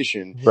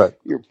rotation. Right.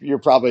 You're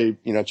probably,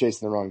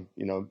 chasing the wrong,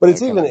 But it's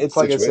kind of it's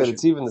like I said, situation.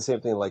 it's even the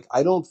same thing. Like,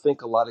 I don't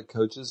think a lot of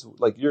coaches,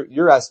 like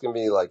you're asking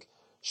me, like,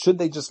 should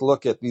they just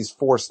look at these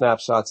 4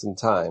 snapshots in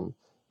time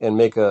and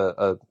make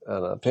an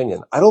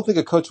opinion? I don't think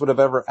a coach would have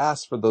ever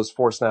asked for those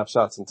 4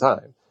 snapshots in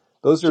time.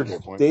 Those are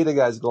data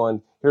guys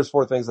going, "Here's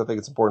 4 things I think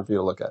it's important for you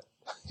to look at."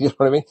 You know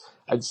what I mean?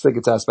 I just think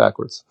it's asked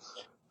backwards.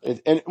 I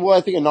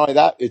think not only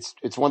that,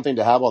 it's one thing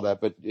to have all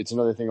that, but it's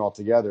another thing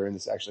altogether. And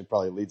this actually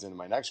probably leads into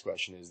my next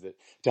question, is that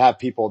to have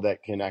people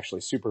that can actually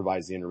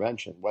supervise the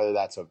intervention, whether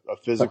that's a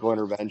physical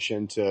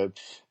intervention to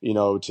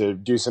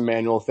do some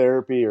manual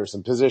therapy or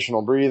some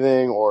positional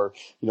breathing or,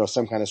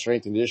 some kind of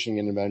strength and conditioning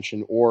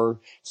intervention or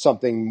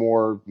something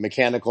more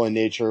mechanical in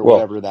nature,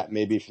 whatever that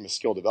may be from a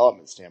skill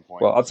development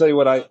standpoint. Well, I'll tell you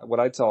what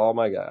I tell all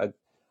my guys.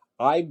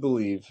 I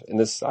believe in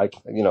this.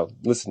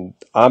 Listen,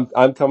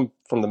 I'm come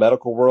from the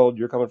medical world.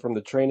 You're coming from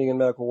the training and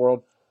medical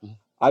world.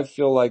 I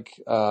feel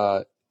like,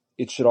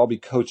 it should all be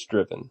coach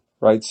driven,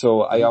 right?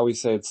 So I always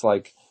say it's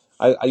like,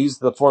 I use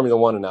the Formula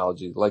One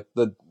analogy. Like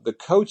the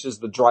coach is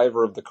the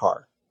driver of the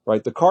car,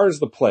 right? The car is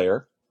the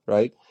player,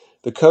 right?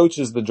 The coach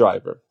is the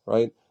driver,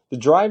 right? The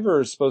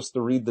driver is supposed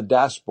to read the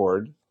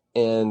dashboard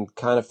and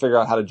kind of figure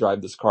out how to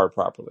drive this car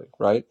properly,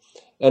 right?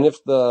 And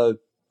if the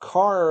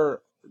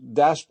car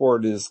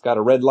dashboard is got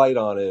a red light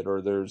on it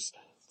or there's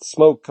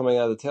smoke coming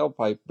out of the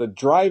tailpipe, the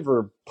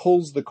driver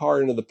pulls the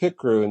car into the pit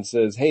crew and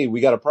says, "Hey,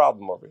 we got a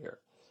problem over here."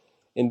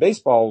 In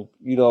baseball,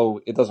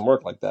 it doesn't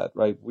work like that,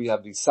 right? We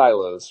have these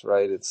silos,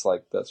 right? It's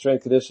like the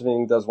strength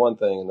conditioning does one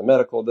thing and the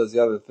medical does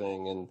the other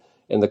thing.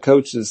 And the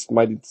coaches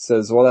might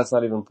says, "Well, that's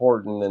not even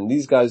important." And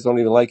these guys don't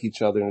even like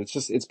each other. And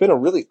it's been a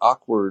really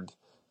awkward,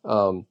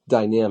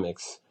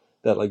 dynamics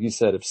that, like you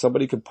said, if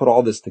somebody could put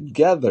all this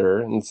together,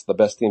 and it's the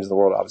best teams in the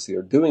world obviously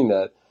are doing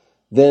that,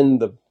 then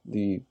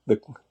the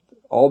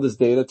all this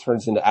data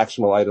turns into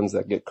actionable items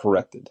that get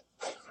corrected,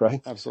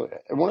 right? Absolutely.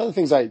 And one of the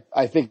things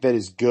I think that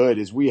is good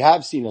is we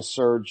have seen a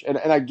surge, and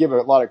I give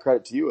a lot of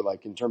credit to you,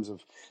 like in terms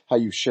of how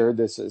you shared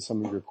this at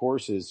some of your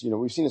courses.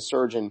 We've seen a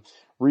surge in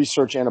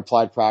research and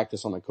applied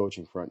practice on the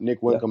coaching front.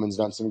 Nick Winkelman's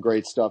done some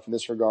great stuff in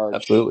this regard.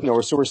 Absolutely.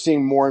 So we're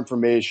seeing more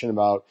information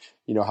about,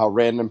 how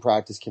random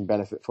practice can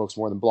benefit folks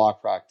more than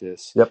block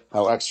practice. Yep.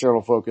 How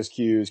external focus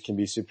cues can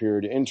be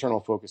superior to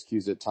internal focus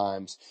cues at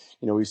times.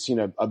 We've seen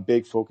a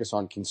big focus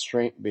on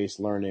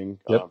constraint-based learning,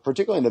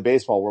 particularly in the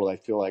baseball world. I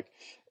feel like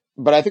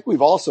But I think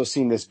we've also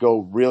seen this go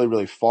really,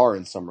 really far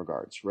in some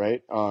regards,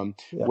 right? Yeah.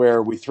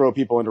 Where we throw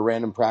people into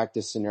random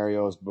practice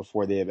scenarios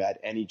before they have had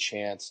any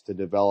chance to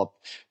develop.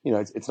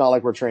 It's not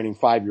like we're training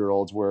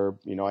 5-year-olds where,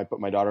 I put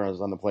my daughter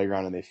on the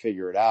playground and they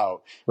figure it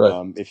out.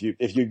 Right. If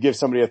you give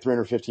somebody a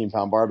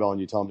 315-pound barbell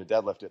and you tell them to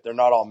deadlift it, they're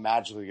not all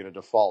magically going to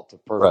default to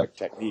perfect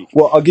technique.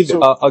 Well, I'll give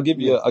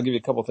you yeah. a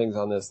couple things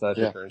on this that I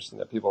think Yeah. are interesting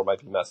that people might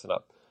be messing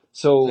up.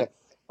 So Yeah.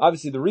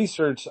 obviously the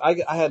research,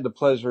 I had the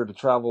pleasure to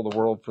travel the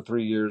world for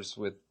 3 years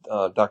with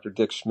Dr.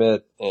 Dick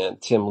Schmidt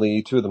and Tim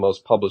Lee, two of the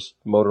most published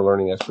motor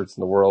learning experts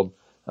in the world.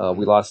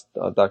 We lost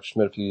Dr.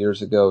 Schmidt a few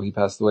years ago. He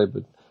passed away,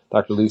 but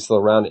Dr. Lee's still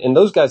around. And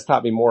those guys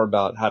taught me more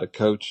about how to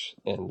coach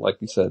and, like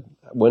you said,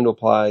 when to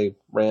apply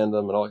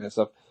random and all that kind of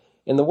stuff.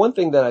 And the one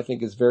thing that I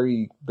think is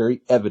very,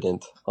 very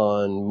evident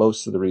on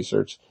most of the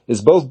research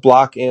is both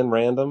block and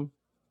random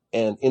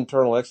and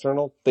internal,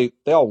 external, they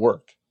all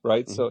work,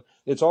 right? Mm-hmm. So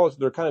it's always,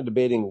 they're kind of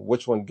debating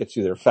which one gets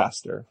you there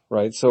faster,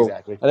 right? So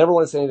Exactly. I never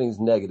want to say anything's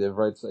negative,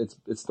 right? So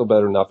it's still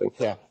better than nothing.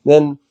 Yeah.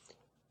 Then,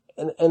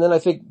 and then I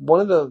think one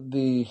of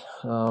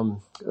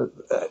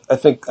I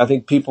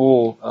think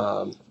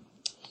people,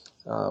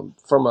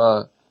 from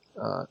a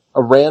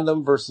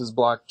random versus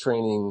block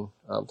training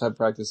type of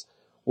practice,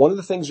 one of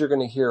the things you're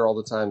going to hear all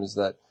the time is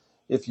that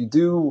if you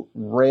do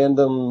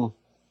random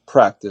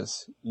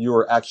practice,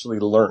 you're actually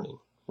learning,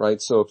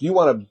 right? So if you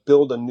want to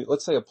build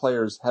let's say a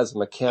player has a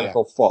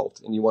mechanical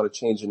fault and you want to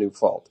change a new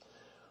fault.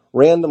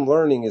 Random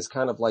learning is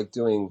kind of like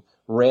doing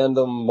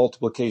random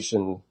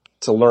multiplication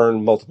to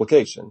learn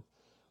multiplication.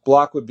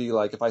 Block would be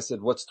like if I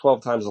said, what's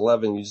 12 times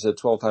 11? You said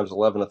 12 times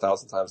 11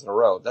 1,000 times in a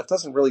row. That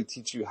doesn't really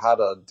teach you how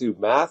to do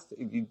math.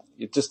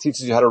 It just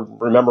teaches you how to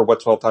remember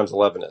what 12 times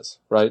 11 is,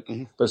 right?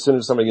 Mm-hmm. But as soon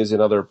as somebody gives you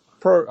another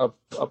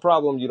a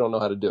problem, you don't know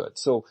how to do it.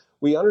 So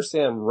we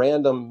understand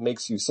random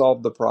makes you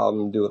solve the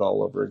problem and do it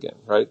all over again,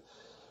 right?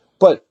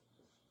 But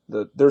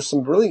there's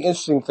some really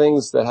interesting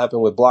things that happen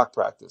with block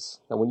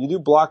practice. Now, when you do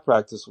block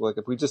practice, like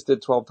if we just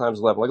did 12 times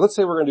 11, like let's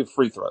say we're going to do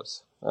free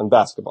throws on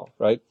basketball,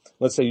 right?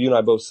 Let's say you and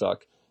I both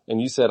suck. And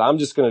you said, I'm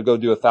just going to go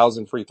do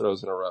 1,000 free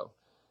throws in a row.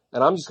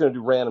 And I'm just going to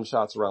do random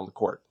shots around the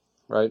court,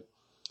 right?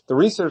 The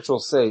research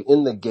will say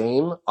in the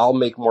game, I'll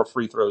make more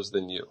free throws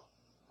than you,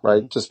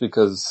 right? Just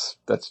because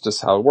that's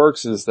just how it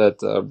works is that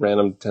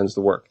random tends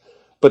to work.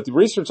 But the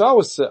research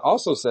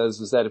also says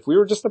is that if we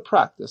were just to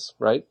practice,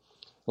 right?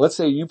 Let's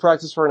say you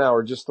practice for an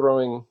hour just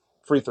throwing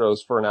free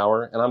throws for an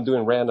hour and I'm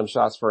doing random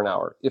shots for an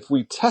hour. If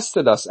we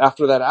tested us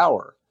after that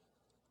hour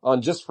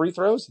on just free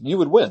throws, you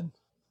would win,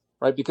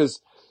 right?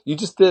 Because you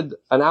just did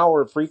an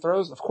hour of free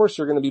throws. Of course,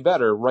 you're going to be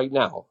better right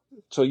now.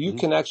 So you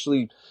can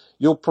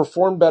you'll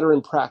perform better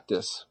in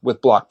practice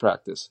with block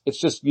practice. It's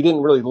just you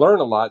didn't really learn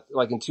a lot.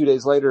 Like in 2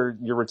 days later,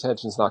 your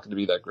retention's not going to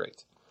be that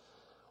great.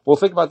 Well,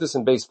 think about this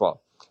in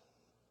baseball.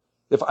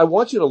 If I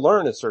want you to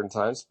learn at certain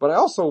times, but I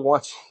also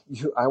want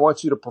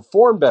you to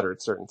perform better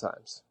at certain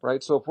times,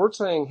 right? So if we're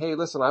saying, hey,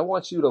 listen, I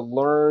want you to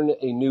learn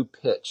a new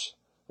pitch,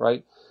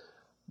 right?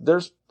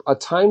 There's a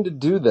time to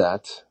do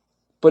that,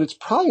 but it's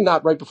probably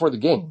not right before the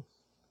game.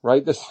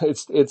 Right?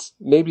 It's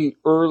maybe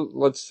early,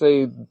 let's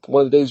say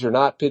one of the days you're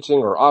not pitching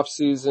or off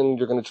season,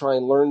 you're going to try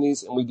and learn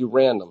these and we do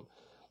random.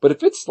 But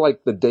if it's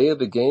like the day of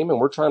the game and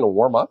we're trying to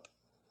warm up,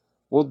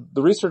 well,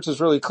 the research is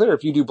really clear.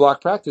 If you do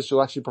block practice,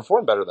 you'll actually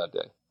perform better that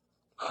day.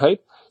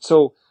 Right?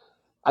 So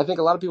I think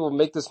a lot of people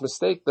make this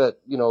mistake that,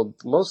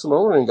 most of the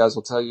learning guys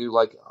will tell you,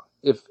 like,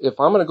 if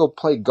I'm going to go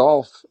play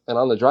golf and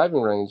on the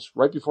driving range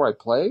right before I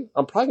play,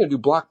 I'm probably going to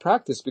do block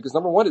practice because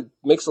number one, it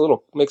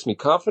makes me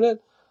confident.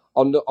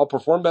 I'll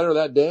perform better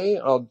that day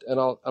and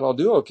I'll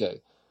do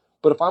okay.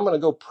 But if I'm going to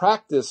go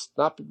practice,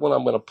 not when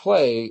I'm going to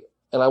play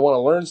and I want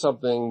to learn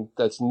something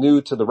that's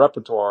new to the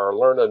repertoire or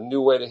learn a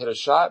new way to hit a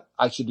shot,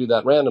 I should do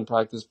that random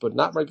practice, but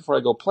not right before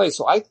I go play.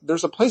 So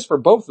there's a place for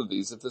both of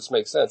these, if this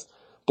makes sense.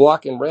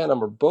 Block and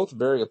random are both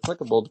very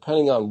applicable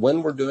depending on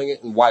when we're doing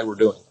it and why we're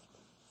doing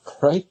it.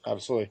 Right?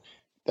 Absolutely.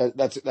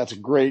 That's a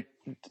great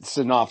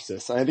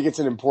synopsis. And I think it's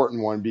an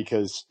important one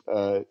because,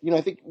 I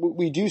think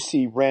we do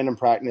see random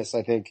practice.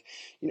 I think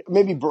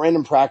maybe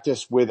random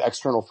practice with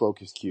external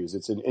focus cues.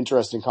 It's an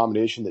interesting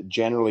combination that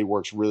generally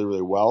works really,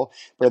 really well.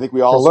 But I think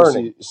we also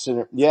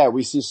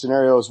we see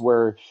scenarios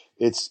where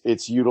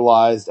it's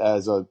utilized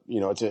as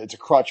it's a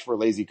crutch for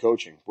lazy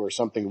coaching where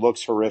something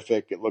looks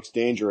horrific, it looks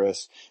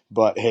dangerous,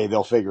 but hey,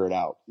 they'll figure it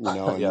out,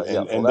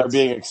 and they're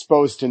being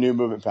exposed to new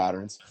movement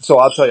patterns. So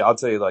I'll tell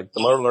you, like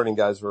the motor learning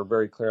guys were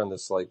very clear on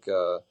this. Like,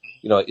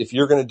 if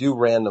you're going to do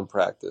random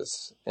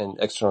practice and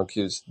external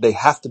cues, they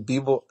have to be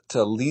able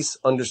to at least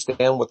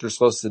understand what they're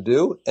supposed to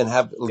do and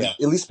have at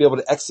least be able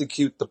to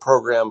execute the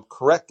program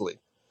correctly.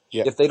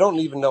 Yeah. If they don't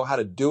even know how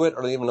to do it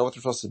or they don't even know what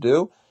they're supposed to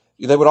do,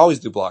 they would always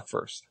do block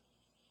first.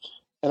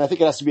 And I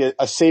think it has to be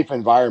a safe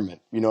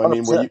environment, you know what I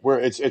mean? 100%. Where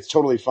it's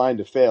totally fine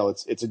to fail.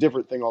 It's a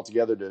different thing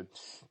altogether to,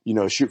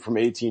 shoot from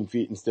 18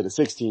 feet instead of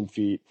 16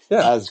 feet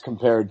Yeah. as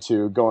compared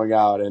to going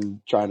out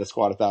and trying to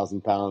squat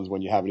 1,000 pounds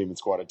when you haven't even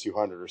squatted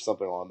 200 or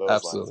something along those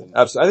lines. Absolutely.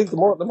 Absolutely. I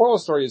think the moral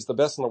story is the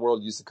best in the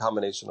world use a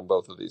combination of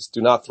both of these. Do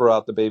not throw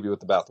out the baby with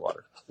the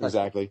bathwater.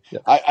 Exactly. Yeah.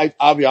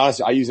 I'll be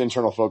honest. I use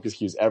internal focus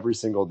cues every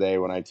single day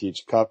when I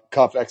teach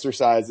cuff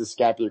exercises,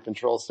 scapular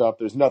control stuff.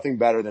 There's nothing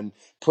better than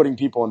putting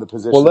people in the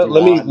position. Well,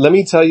 let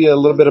me tell you a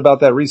little bit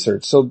about that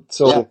research. So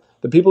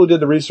the people who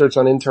did the research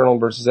on internal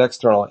versus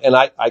external, and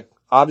I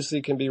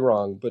obviously can be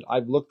wrong, but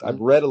I've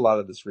read a lot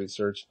of this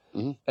research,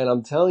 and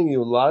I'm telling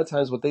you, a lot of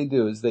times what they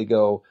do is they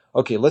go,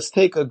 okay, let's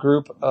take a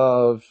group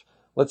of,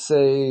 let's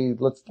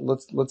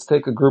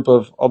take a group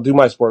of, I'll do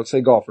my sport, let's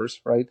say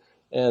golfers, right?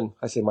 And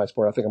I say my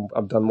sport, I think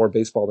I've done more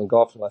baseball than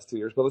golf in the last 2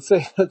 years, but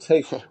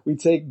we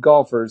take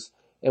golfers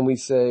and we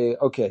say,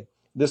 okay,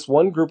 this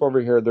one group over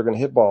here, they're going to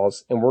hit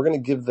balls and we're going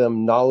to give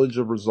them knowledge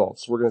of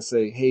results. We're going to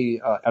say, hey,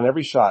 on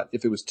every shot,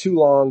 if it was too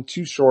long,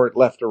 too short,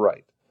 left or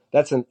right,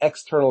 that's an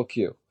external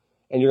cue.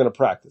 And you're going to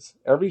practice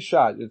every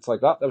shot. It's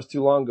like, oh, that was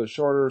too long, go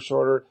shorter.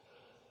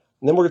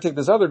 And then we're going to take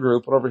this other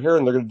group over here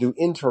and they're going to do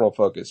internal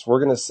focus. We're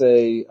going to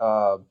say,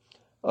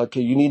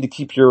 okay, you need to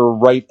keep your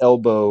right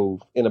elbow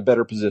in a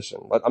better position.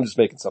 I'm just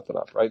making something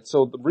up, right?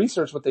 So the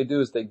research, what they do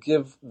is they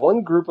give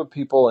one group of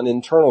people an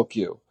internal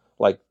cue,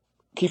 like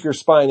keep your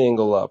spine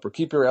angle up or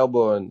keep your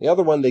elbow in. The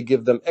other one, they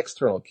give them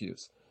external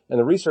cues. And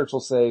the research will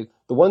say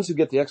the ones who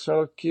get the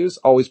external cues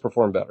always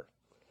perform better.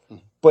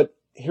 But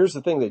here's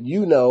the thing that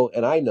you know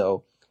and I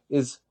know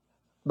is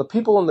the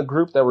people in the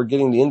group that were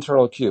getting the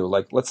internal cue,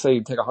 like let's say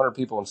you take 100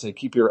 people and say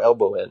keep your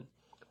elbow in.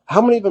 How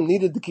many of them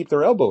needed to keep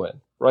their elbow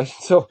in, right?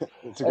 So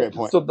that's a great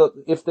point. So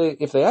if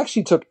they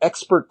actually took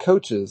expert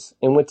coaches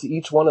and went to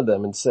each one of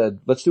them and said,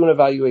 let's do an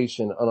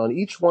evaluation, and on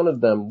each one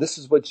of them, this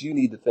is what you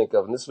need to think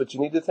of, and this is what you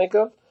need to think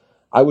of,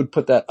 I would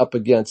put that up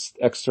against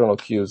external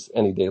cues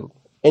any day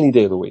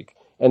of the week.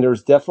 And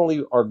there's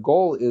definitely, our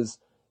goal is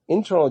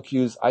internal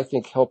cues, I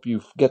think, help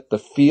you get the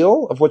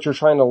feel of what you're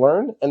trying to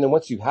learn. And then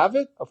once you have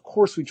it, of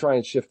course, we try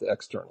and shift to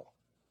external.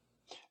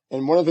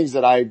 And one of the things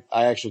that I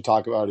actually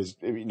talk about is,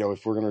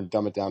 if we're going to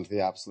dumb it down to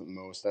the absolute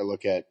most, I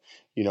look at,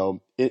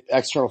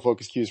 external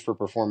focus cues for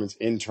performance,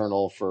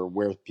 internal for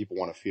where people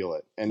want to feel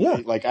it. And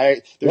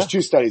there's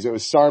two studies. It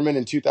was Sarman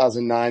in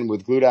 2009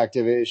 with glute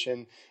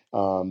activation,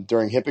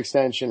 during hip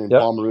extension, and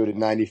Paul Marut at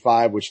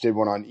 95, which did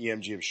one on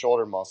EMG of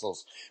shoulder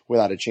muscles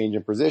without a change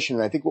in position.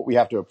 And I think what we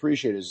have to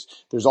appreciate is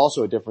there's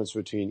also a difference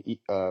between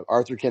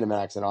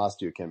arthrokinematics and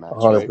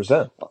osteokinematics.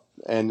 100%. Right?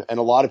 And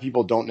a lot of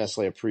people don't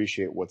necessarily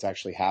appreciate what's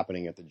actually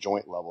happening at the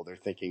joint level. They're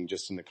thinking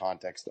just in the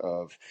context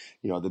of,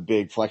 the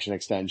big flexion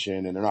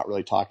extension, and they're not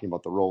really talking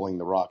about the rolling,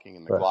 the rocking,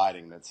 and the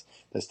gliding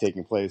that's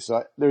taking place.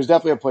 So there's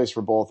definitely a place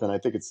for both. And I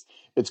think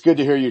it's good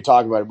to hear you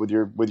talk about it with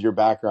your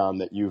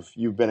background, that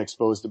you've been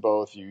exposed to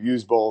both. You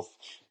use both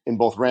in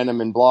both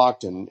random and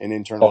blocked and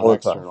internal and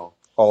external.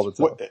 All the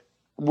time.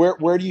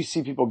 Where do you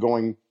see people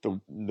going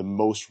the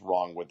most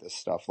wrong with this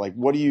stuff? Like,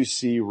 what do you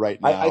see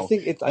right now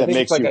that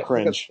makes you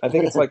cringe? I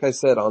think it's like I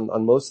said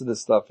on most of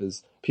this stuff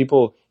is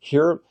people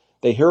hear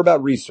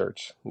about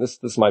research. This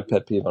is my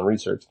pet peeve on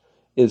research,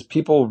 is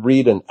people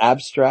read an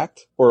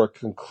abstract or a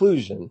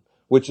conclusion,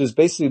 which is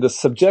basically the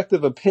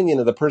subjective opinion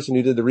of the person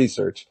who did the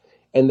research,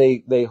 and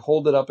they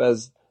hold it up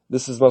as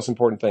this is the most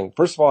important thing.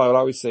 First of all, I would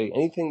always say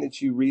anything that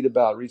you read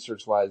about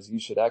research-wise, you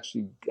should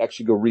actually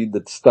go read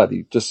the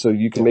study just so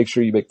you can make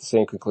sure you make the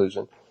same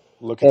conclusion.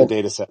 Look at the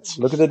data sets.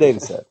 Look at the data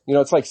set.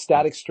 It's like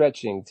static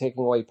stretching,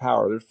 taking away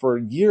power. For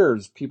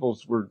years, people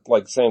were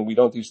like saying we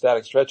don't do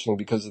static stretching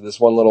because of this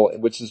one little,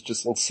 which is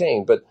just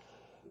insane. But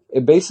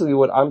basically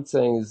what I'm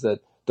saying is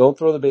that don't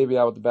throw the baby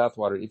out with the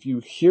bathwater. If you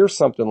hear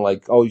something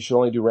like, oh, you should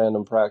only do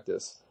random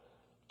practice,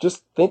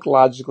 just think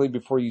logically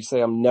before you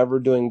say I'm never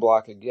doing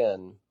block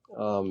again.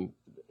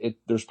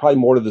 There's probably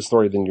more to the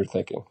story than you're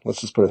thinking.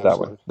 Let's just put it that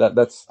way.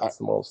 That's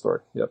the moral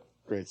story. Yep.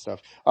 Great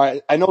stuff. All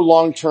right. I know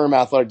long-term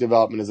athletic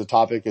development is a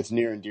topic that's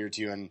near and dear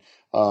to you, and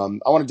I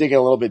want to dig in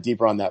a little bit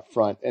deeper on that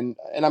front. And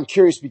I'm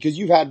curious because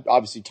you've had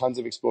obviously tons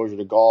of exposure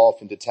to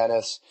golf and to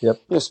tennis. Yep.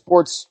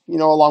 Sports,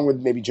 along with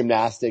maybe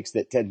gymnastics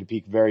that tend to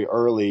peak very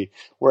early,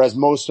 whereas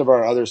most of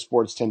our other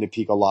sports tend to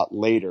peak a lot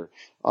later.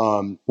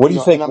 What do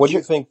you think? What do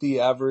you think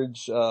the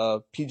average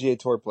PGA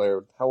Tour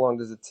player? How long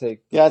does it take?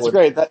 Yeah, that's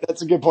great.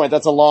 That's a good point.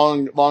 That's a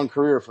long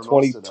career for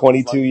most of them.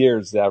 22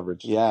 years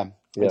average. Yeah.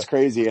 It's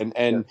crazy.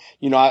 And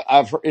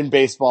I've in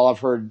baseball, I've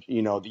heard,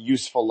 the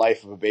useful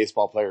life of a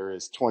baseball player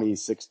is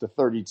 26 to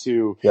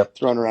 32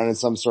 thrown around in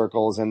some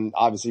circles. And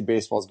obviously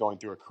baseball is going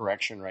through a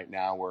correction right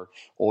now where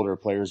older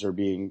players are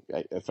being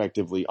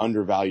effectively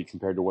undervalued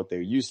compared to what they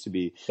used to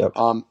be. Yep.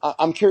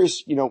 I'm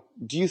curious, do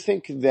you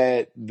think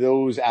that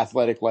those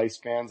athletic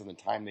lifespans and the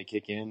time they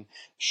kick in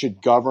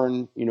should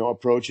govern,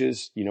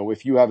 approaches?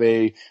 If you have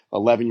a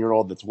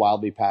 11-year-old that's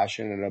wildly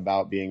passionate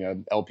about being a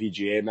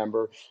LPGA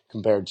member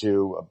compared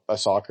to a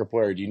soccer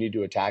player? Do you need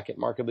to attack it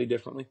markedly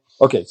differently?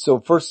 Okay, so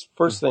first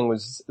thing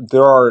was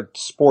there are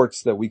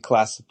sports that we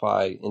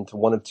classify into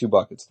one of two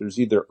buckets. There's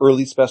either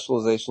early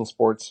specialization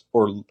sports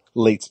or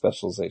late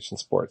specialization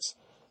sports.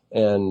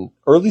 And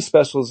early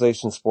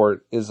specialization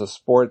sport is a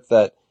sport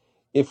that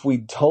if we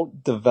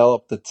don't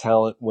develop the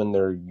talent when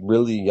they're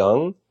really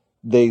young,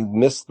 they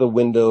miss the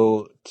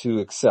window to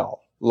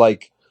excel.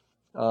 Like,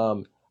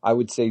 I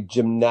would say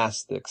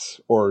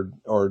gymnastics or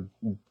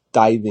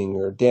diving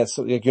or dance.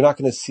 So, like, you're not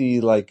going to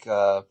see like,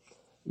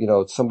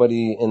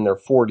 somebody in their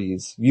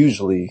 40s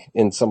usually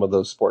in some of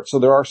those sports. So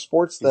there are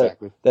sports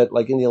that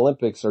like in the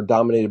Olympics are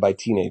dominated by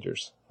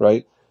teenagers,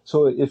 right?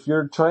 So if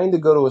you're trying to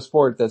go to a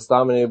sport that's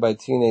dominated by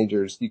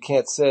teenagers, you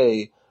can't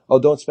say, oh,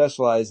 don't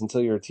specialize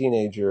until you're a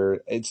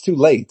teenager. It's too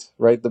late,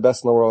 right? The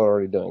best in the world are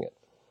already doing it.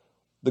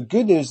 The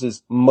good news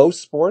is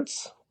most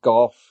sports,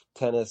 golf,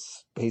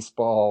 tennis,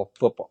 baseball,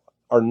 football,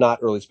 are not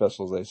early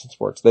specialization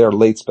sports. They are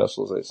late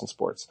specialization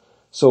sports.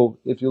 So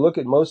if you look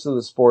at most of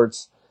the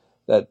sports,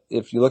 that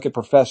if you look at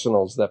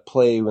professionals that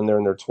play when they're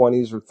in their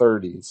 20s or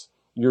 30s,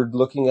 you're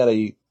looking at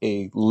a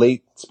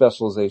late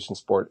specialization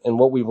sport. And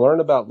what we've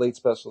learned about late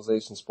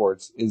specialization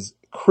sports is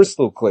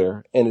crystal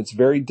clear, and it's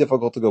very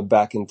difficult to go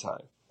back in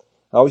time.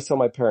 I always tell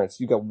my parents,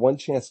 you got one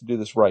chance to do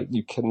this right.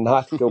 You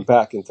cannot go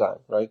back in time,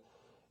 right?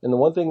 And the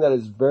one thing that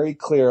is very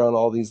clear on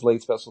all these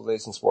late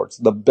specialization sports,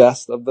 the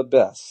best of the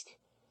best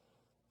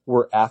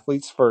were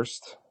athletes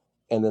first,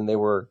 and then they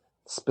were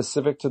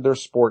specific to their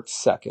sport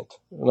second.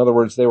 In other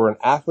words, they were an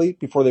athlete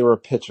before they were a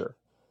pitcher.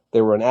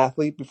 They were an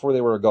athlete before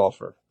they were a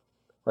golfer,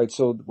 right?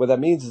 So what that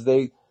means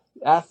is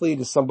athlete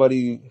is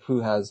somebody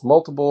who has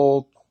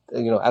multiple,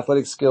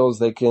 athletic skills.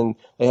 They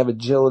have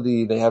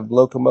agility, they have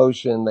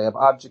locomotion, they have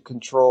object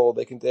control,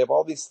 they have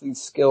all these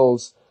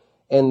skills.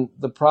 And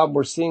the problem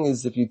we're seeing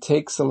is if you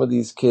take some of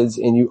these kids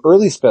and you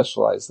early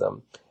specialize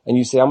them and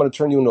you say, I'm going to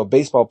turn you into a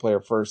baseball player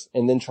first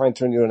and then try and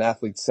turn you into an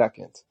athlete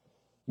second,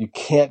 you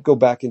can't go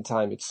back in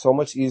time. It's so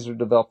much easier to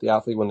develop the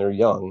athlete when they're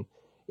young.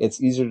 It's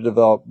easier to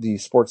develop the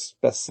sports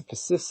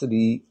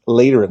specificity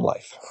later in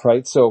life,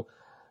 right? So,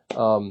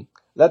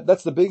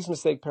 that's the biggest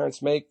mistake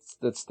parents make.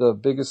 That's the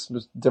biggest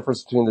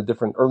difference between the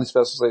different early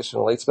specialization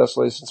and late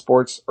specialization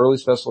sports. Early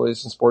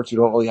specialization sports, you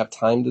don't really have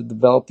time to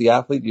develop the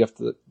athlete. You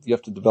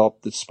have to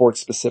develop the sport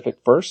specific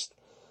first.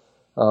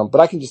 But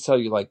I can just tell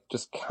you like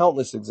just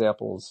countless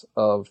examples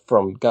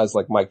from guys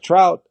like Mike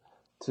Trout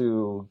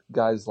to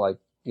guys like,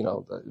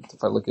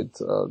 if I look at,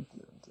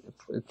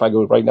 if I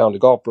go right now into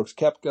golf, Brooks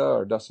Koepka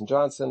or Dustin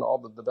Johnson, all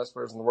the best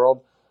players in the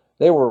world,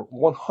 they were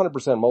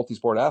 100%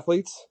 multi-sport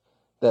athletes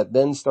that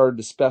then started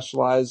to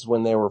specialize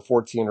when they were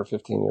 14 or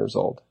 15 years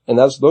old. And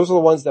those are the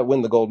ones that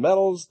win the gold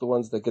medals, the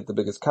ones that get the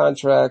biggest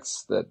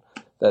contracts, the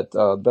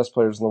best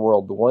players in the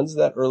world. The ones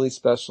that early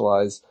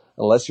specialize,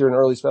 unless you're an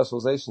early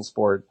specialization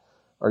sport,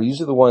 are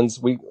usually the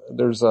ones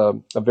there's a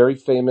very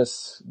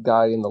famous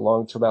guy in the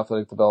long-term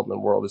athletic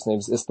development world. His name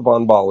is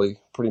Istvan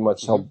Bali, pretty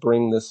much helped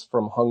bring this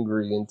from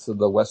Hungary into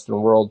the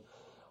Western world.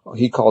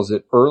 He calls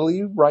it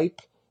early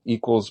ripe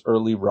equals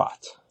early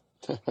rot.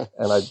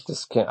 And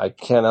I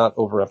cannot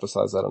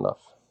overemphasize that enough.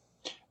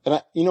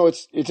 And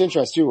it's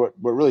interesting too.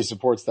 What really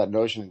supports that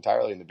notion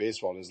entirely in the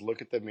baseball is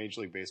look at the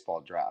Major League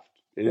Baseball draft.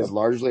 It is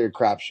largely a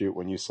crapshoot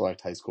when you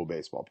select high school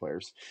baseball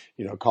players.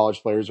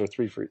 College players are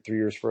 3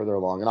 years further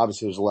along, and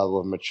obviously there's a level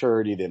of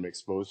maturity. They've been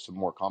exposed to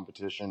more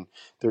competition.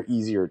 They're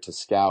easier to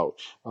scout.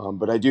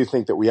 But I do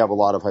think that we have a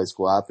lot of high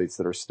school athletes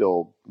that are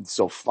still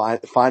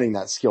finding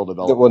that skill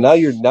development. Well, now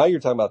you're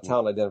talking about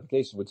talent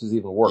identification, which is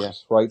even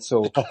worse, right?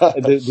 So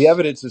the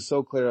evidence is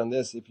so clear on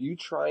this. If you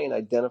try and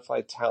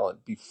identify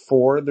talent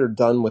before they're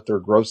done with their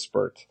growth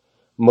spurt,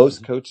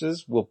 most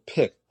coaches will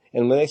pick.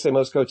 And when they say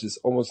most coaches,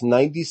 almost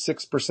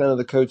 96% of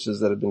the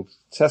coaches that have been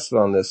tested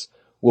on this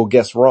will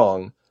guess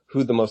wrong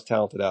who the most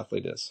talented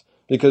athlete is.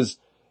 Because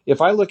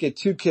if I look at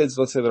two kids,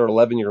 let's say that are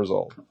 11 years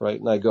old, right?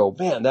 And I go,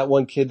 man, that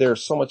one kid there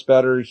is so much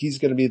better. He's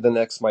going to be the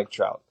next Mike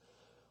Trout.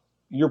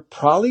 You're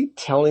probably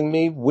telling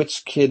me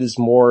which kid is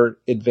more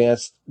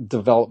advanced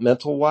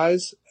developmental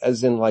wise,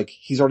 as in like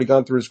he's already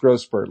gone through his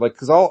growth spurt. Like,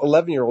 cause all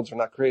 11-year-olds are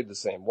not created the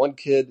same. One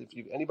kid,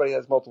 anybody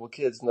has multiple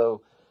kids,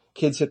 know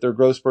kids hit their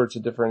growth spurts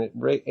at different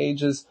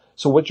ages.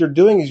 So what you're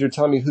doing is you're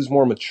telling me who's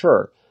more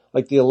mature.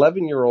 Like the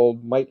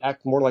 11-year-old might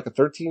act more like a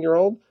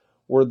 13-year-old,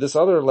 or this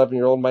other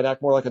 11-year-old might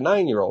act more like a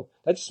 9-year-old.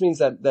 That just means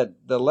that the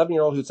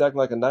 11-year-old who's acting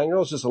like a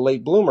 9-year-old is just a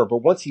late bloomer. But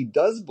once he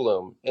does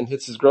bloom and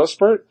hits his growth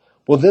spurt,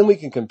 well, then we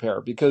can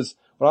compare. Because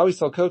what I always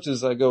tell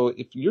coaches, I go,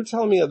 if you're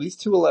telling me of these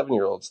two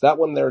 11-year-olds, that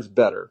one there is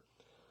better.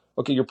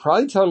 Okay, you're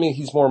probably telling me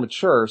he's more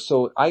mature.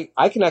 So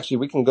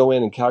we can go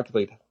in and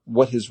calculate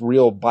what his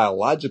real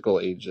biological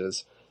age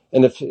is.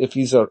 And if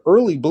he's an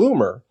early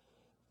bloomer,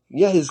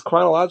 yeah, his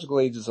chronological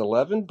age is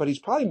 11, but he's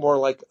probably more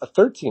like a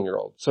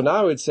 13-year-old. So now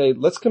I would say,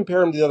 let's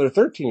compare him to the other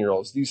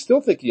 13-year-olds. Do you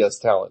still think he has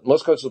talent?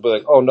 Most coaches will be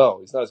like, oh no,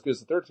 he's not as good as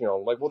the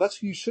 13-year-old. I'm like, well, that's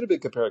who you should have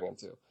been comparing him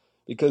to,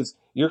 because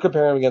you're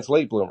comparing him against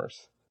late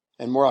bloomers.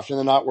 And more often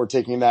than not, we're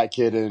taking that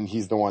kid and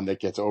he's the one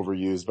that gets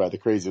overused by the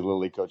crazy little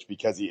league coach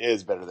because he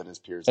is better than his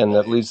peers. And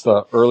that leads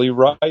to early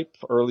ripe,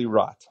 early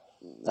rot.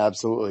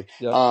 Absolutely.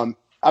 Yeah.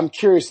 I'm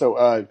curious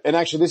though, and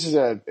actually this is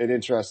an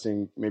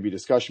interesting maybe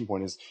discussion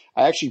point is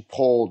I actually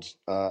polled,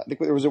 I think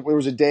there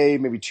was a day,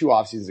 maybe 2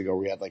 off seasons ago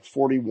where we had like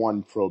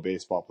 41 pro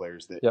baseball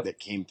players Yep. that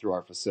came through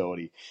our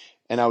facility.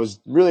 And I was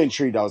really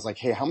intrigued. I was like,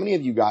 hey, how many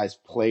of you guys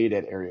played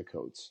at area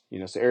codes?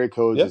 So area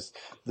codes Yep. is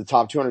the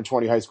top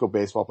 220 high school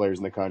baseball players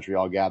in the country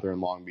all gather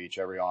in Long Beach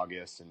every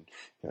August, and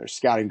there's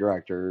scouting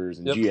directors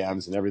and Yep.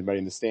 GMs and everybody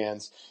in the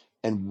stands.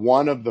 And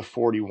one of the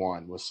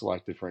 41 was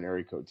selected for an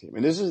area code team.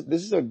 And this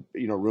is a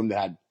room that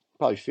had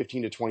probably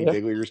 15 to 20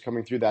 big leaguers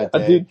coming through that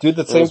day. Do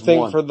the same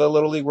thing for the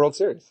Little League World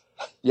Series.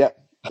 Yep.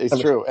 It's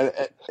true. And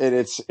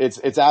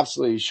it's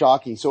absolutely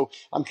shocking. So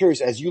I'm curious,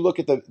 as you look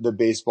at the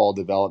baseball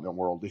development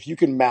world, if you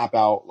can map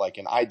out like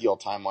an ideal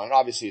timeline, and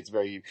obviously it's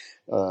very,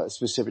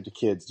 specific to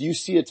kids. Do you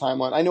see a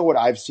timeline? I know what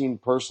I've seen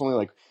personally,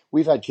 like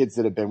we've had kids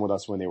that have been with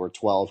us when they were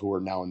 12 who are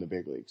now in the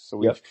big leagues.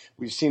 So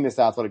we've seen this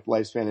athletic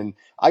lifespan, and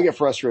I get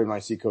frustrated when I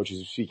see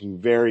coaches speaking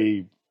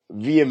very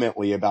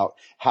vehemently about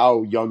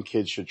how young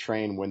kids should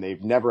train when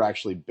they've never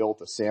actually built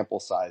a sample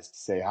size to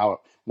say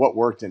what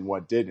worked and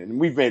what didn't. And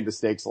we've made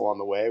mistakes along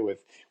the way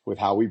with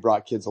how we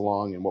brought kids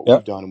along and what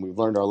we've done, and we've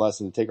learned our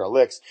lesson and take our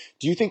licks.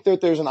 Do you think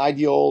that there's an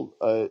ideal,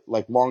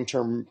 like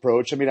long-term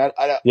approach? I mean,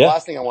 the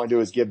last thing I want to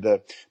do is give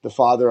the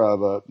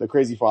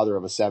crazy father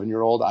of a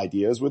 7-year-old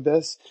ideas with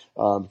this.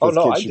 I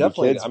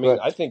definitely, kids,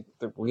 I think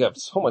that we have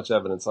so much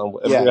evidence on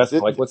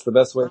what's the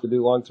best way to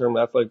do long-term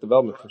athletic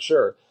development for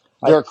sure.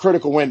 There are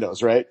critical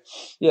windows, right?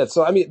 Yeah.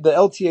 So, the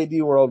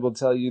LTAD world will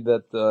tell you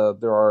that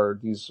there are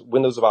these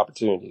windows of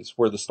opportunities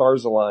where the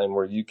stars align,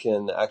 where you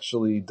can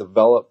actually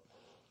develop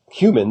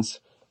humans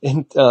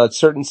in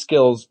certain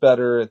skills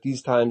better at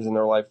these times in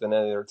their life than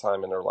any other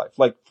time in their life.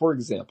 Like, for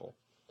example,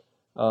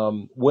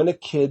 when a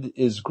kid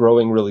is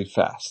growing really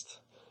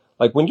fast,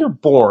 like when you're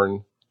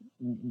born,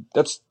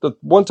 that's the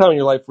one time in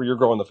your life where you're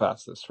growing the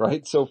fastest,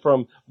 right? So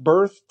from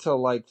birth to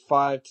like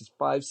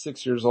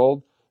 6 years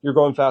old, you're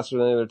growing faster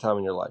than any other time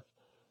in your life.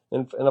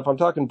 And if I'm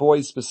talking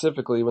boys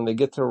specifically, when they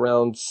get to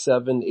around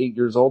 7, 8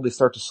 years old, they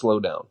start to slow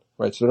down,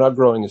 right? So they're not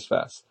growing as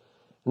fast.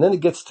 And then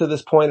it gets to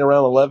this point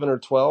around 11 or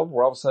 12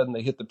 where all of a sudden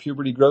they hit the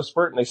puberty growth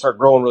spurt and they start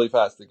growing really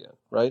fast again,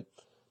 right?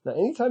 Now,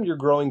 anytime you're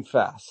growing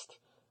fast,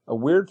 a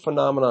weird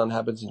phenomenon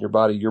happens in your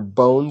body. Your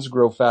bones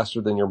grow faster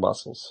than your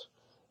muscles.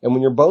 And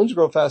when your bones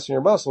grow faster than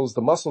your muscles,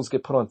 the muscles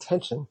get put on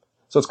tension.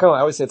 So it's kind of,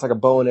 I always say it's like a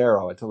bow and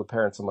arrow. I tell the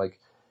parents, I'm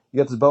like, you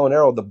got this bow and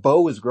arrow, the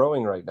bow is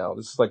growing right now.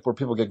 This is like where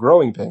people get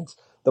growing pains.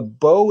 The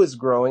bow is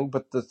growing,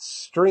 but the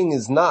string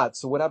is not.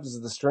 So what happens to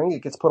the string?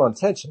 It gets put on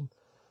tension.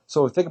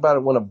 So think about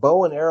it, when a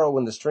bow and arrow,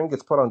 when the string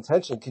gets put on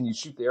tension, can you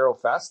shoot the arrow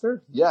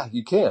faster? Yeah,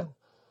 you can.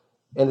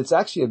 And it's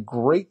actually a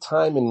great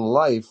time in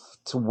life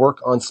to work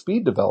on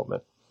speed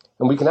development.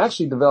 And we can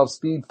actually develop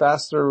speed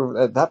faster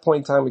at that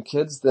point in time with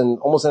kids than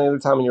almost any other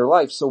time in your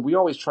life. So we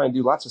always try and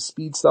do lots of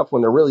speed stuff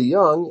when they're really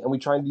young, and we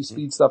try and do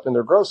speed stuff in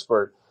their growth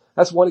spurt.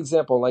 That's one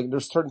example. Like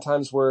there's certain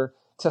times where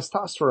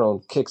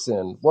testosterone kicks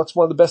in. What's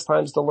one of the best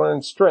times to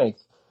learn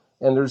strength?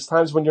 And there's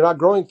times when you're not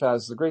growing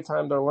fast. It's a great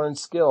time to learn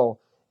skill.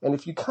 And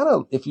if you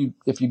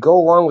go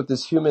along with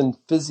this human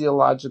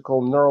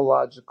physiological,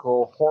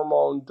 neurological,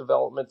 hormone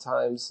development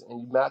times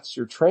and you match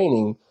your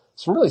training,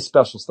 some really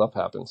special stuff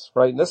happens,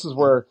 right? And this is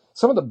where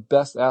some of the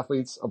best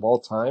athletes of all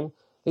time,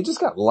 they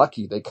just got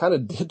lucky. They kind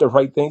of did the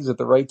right things at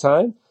the right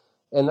time.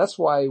 And that's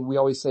why we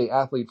always say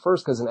athlete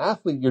first, because an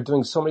athlete, you're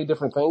doing so many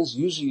different things.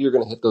 Usually you're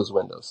going to hit those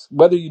windows,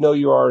 whether you know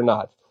you are or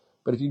not.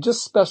 But if you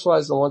just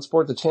specialize in one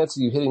sport, the chance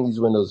of you hitting these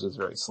windows is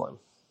very slim.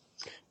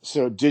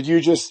 So did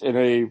you just, in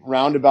a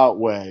roundabout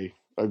way,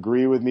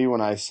 agree with me when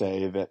I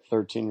say that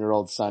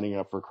 13-year-olds signing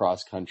up for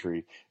cross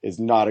country is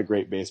not a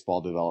great baseball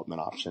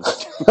development option?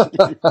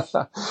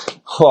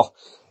 Well,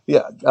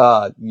 yeah,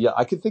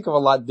 I could think of a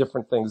lot of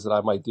different things that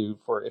I might do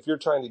for, if you're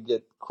trying to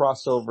get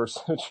crossover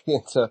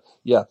into,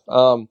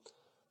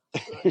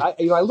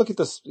 I look at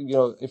this,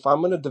 if I'm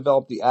going to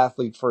develop the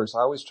athlete first,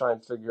 I always try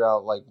and figure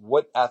out like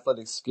what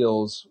athletic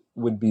skills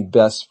would be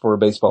best for a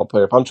baseball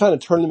player. If I'm trying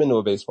to turn them into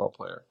a baseball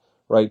player,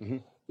 right? Mm-hmm.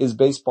 Is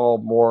baseball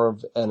more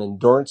of an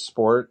endurance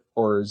sport,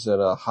 or is it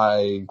a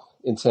high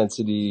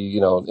intensity,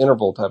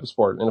 interval type of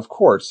sport? And of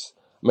course,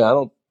 I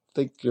don't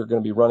think you're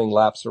going to be running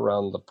laps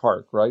around the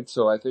park, right?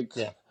 So I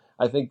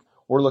think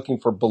we're looking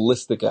for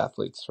ballistic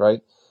athletes,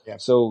 right? Yeah.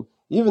 So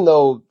even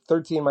though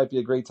 13 might be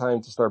a great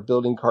time to start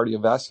building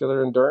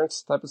cardiovascular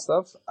endurance type of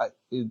stuff,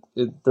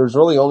 there's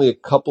really only a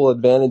couple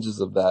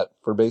advantages of that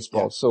for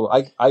baseball. Yeah. So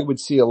I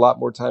would see a lot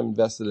more time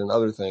invested in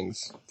other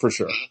things for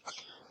sure.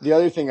 The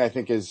other thing I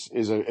think is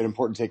an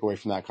important takeaway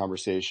from that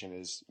conversation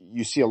is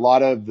you see a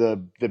lot of the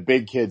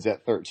big kids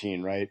at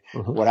 13, right?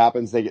 Mm-hmm. What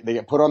happens? They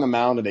get put on the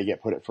mound and they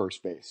get put at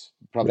first base.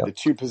 Probably the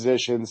two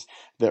positions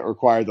that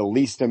require the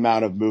least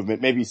amount of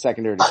movement, maybe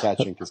secondary to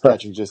catching, because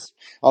catching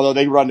although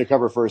they run to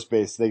cover first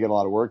base, they get a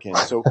lot of work in.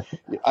 So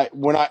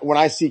when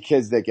I see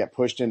kids that get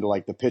pushed into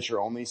like the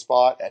pitcher only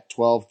spot at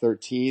 12,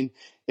 13,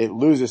 it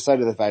loses sight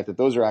of the fact that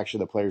those are actually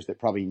the players that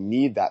probably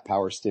need that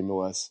power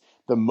stimulus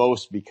the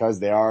most because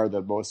they are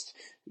the most,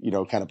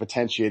 kind of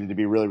potentiated to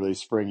be really, really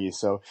springy.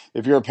 So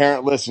if you're a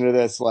parent listening to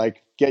this,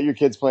 like, get your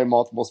kids playing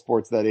multiple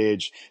sports at that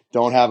age.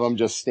 Don't have them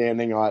just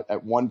standing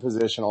at one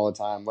position all the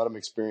time. Let them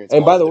experience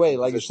And all by the the way,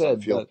 different like I positions on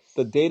the said, field.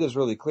 the data is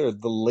really clear.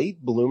 The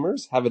late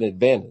bloomers have an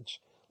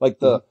advantage. Like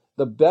Mhm.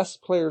 the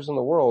best players in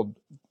the world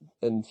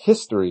in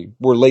history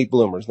were late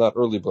bloomers, not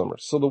early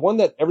bloomers. So the one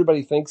that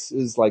everybody thinks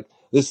is like,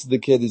 this is the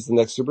kid who's the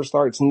next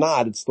superstar. It's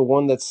not. It's the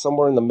one that's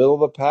somewhere in the middle of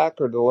the pack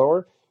or the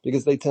lower,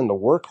 because they tend to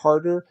work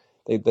harder.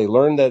 They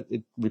learn that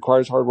it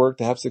requires hard work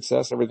to have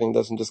success. Everything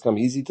doesn't just come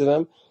easy to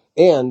them.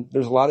 And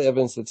there's a lot of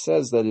evidence that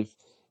says that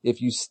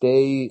if you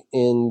stay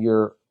in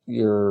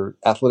your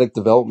athletic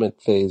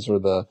development phase,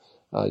 or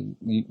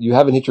you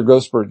haven't hit your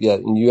growth spurt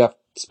yet, and you have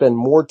to spend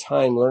more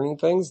time learning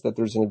things, that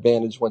there's an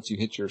advantage once you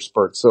hit your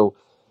spurt. So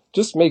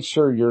just make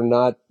sure you're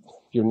not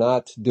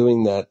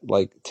doing that,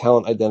 like,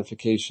 talent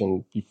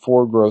identification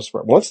before growth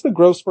spurt. Once the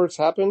growth spurts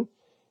happen,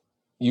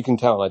 you can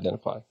talent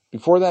identify.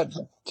 Before that,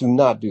 do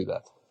not do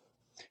that.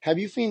 Have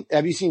you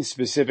seen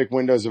specific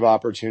windows of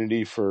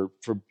opportunity for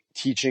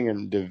teaching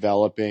and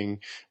developing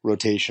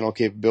rotational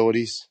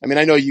capabilities? I mean,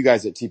 I know you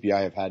guys at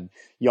TPI have had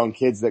young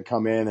kids that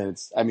come in, and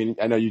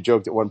I know you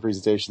joked at one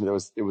presentation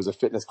that it was a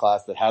fitness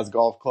class that has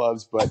golf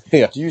clubs, but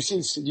Yeah. do you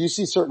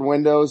see certain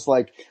windows,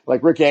 like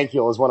Rick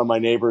Ankiel is one of my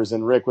neighbors,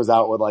 and Rick was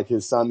out with like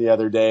his son the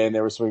other day, and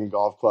they were swinging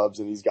golf clubs,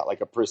 and he's got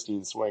like a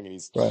pristine swing, and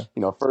he's, Right.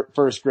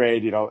 First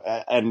grade,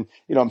 and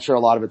I'm sure a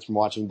lot of it's from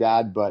watching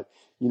dad, but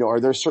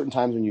are there certain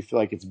times when you feel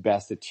like it's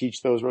best to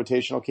teach those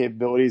rotational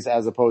capabilities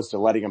as opposed to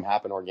letting them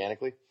happen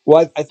organically?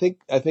 Well, I think,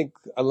 I'm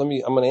going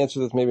to answer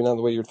this maybe not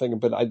the way you're thinking,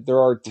 but there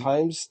are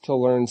times to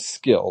learn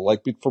skill.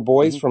 Like for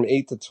boys from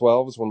 8 to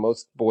 12 is when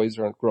most boys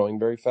aren't growing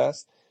very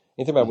fast.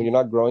 You think about when you're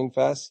not growing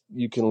fast,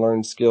 you can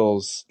learn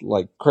skills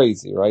like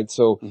crazy, right?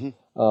 So,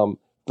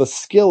 the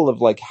skill of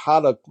like how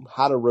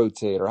to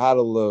rotate or how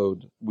to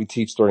load, we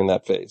teach during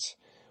that phase.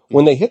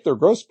 When they hit their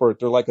growth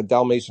spurt, they're like a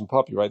Dalmatian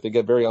puppy, right? They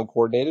get very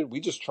uncoordinated. We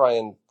just try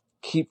and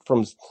keep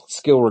from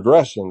skill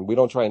regression. We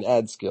don't try and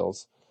add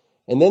skills.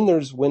 And then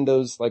there's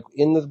windows like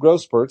in the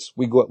growth spurts,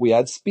 we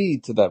add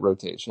speed to that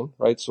rotation,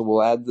 right? So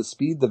we'll add the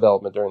speed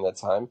development during that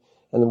time.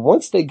 And then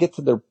once they get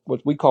to their,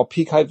 what we call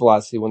peak height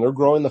velocity, when they're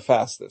growing the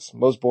fastest,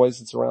 most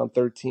boys it's around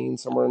 13,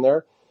 somewhere in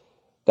there,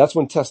 that's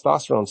when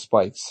testosterone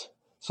spikes.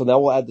 So now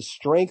we'll add the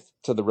strength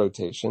to the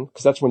rotation,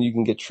 because that's when you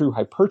can get true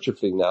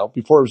hypertrophy now.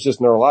 Before it was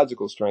just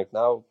neurological strength.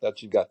 Now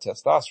that you've got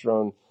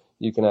testosterone,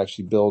 you can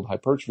actually build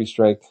hypertrophy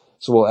strength.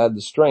 So we'll add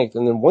the strength.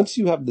 And then once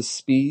you have the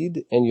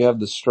speed and you have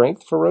the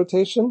strength for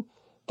rotation,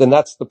 then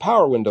that's the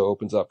power window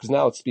opens up, because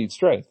now it's speed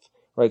strength,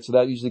 right? So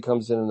that usually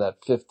comes in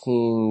that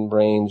 15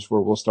 range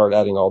where we'll start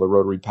adding all the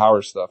rotary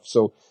power stuff.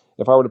 So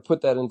if I were to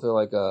put that into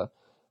like a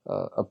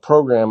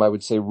program, I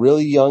would say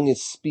really young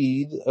is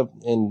speed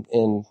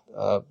and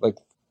like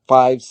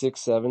 5, 6,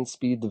 7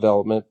 speed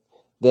development.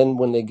 Then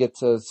when they get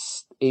to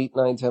 8,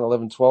 9, 10,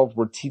 11, 12,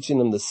 we're teaching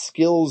them the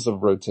skills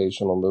of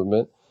rotational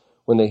movement.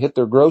 When they hit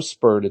their growth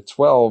spurt at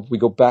 12, we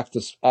go back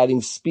to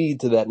adding speed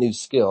to that new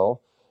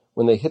skill.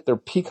 When they hit their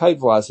peak height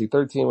velocity,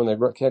 13, when they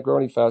can't grow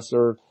any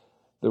faster,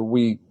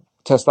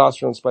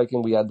 testosterone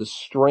spiking, we add the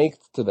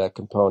strength to that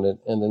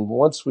component. And then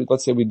once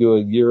let's say we do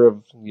a year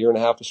and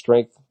a half of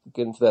strength,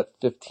 get into that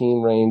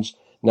 15 range.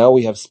 Now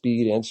we have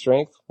speed and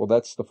strength. Well,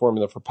 that's the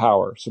formula for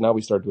power. So now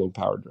we start doing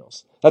power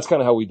drills. That's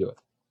kind of how we do it.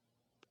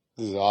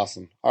 This is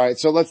awesome. All right.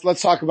 So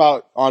let's talk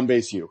about On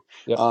Base U.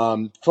 Yep.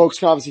 Folks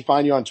can obviously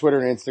find you on Twitter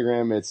and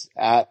Instagram. It's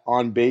at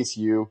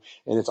OnBaseU,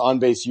 and it's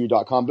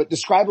onbaseu.com. But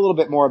describe a little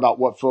bit more about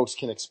what folks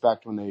can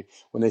expect when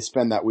they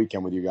spend that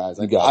weekend with you guys.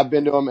 I've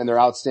been to them and they're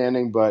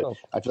outstanding, but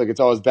I feel like it's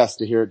always best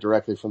to hear it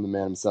directly from the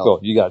man himself. Cool.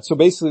 You got it. So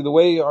basically the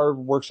way our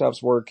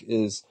workshops work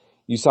is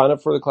you sign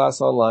up for the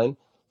class online.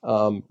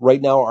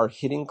 Right now our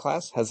hitting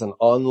class has an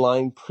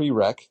online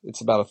prereq. It's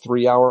about a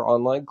 3-hour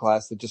online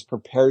class that just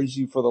prepares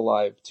you for the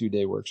live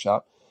 2-day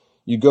workshop.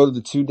 You go to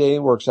the 2-day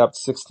workshop,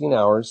 16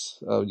 hours.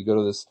 You go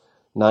to this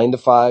 9 to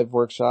 5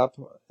 workshop,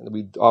 and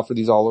we offer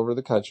these all over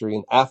the country.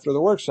 And after the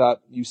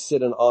workshop, you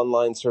sit an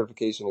online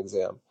certification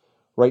exam.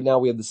 Right now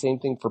we have the same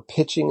thing for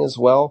pitching as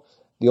well.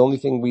 The only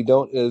thing we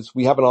don't is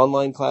we have an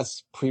online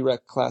class,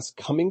 prereq class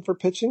coming for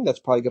pitching. That's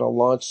probably going to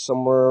launch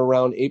somewhere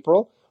around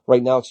April.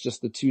 Right now it's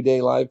just the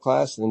 2-day live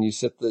class, and then you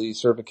sit the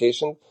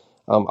certification.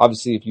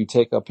 Obviously, if you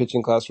take a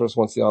pitching class for us,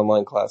 once the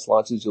online class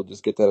launches, you'll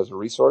just get that as a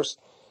resource.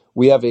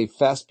 We have a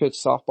fast pitch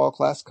softball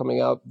class coming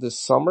out this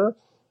summer.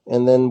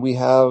 And then we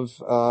have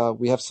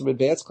some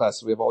advanced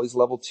classes. We have all these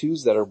level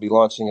 2s that will be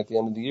launching at the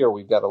end of the year.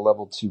 We've got a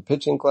level 2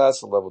 pitching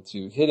class, a level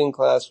 2 hitting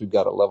class. We've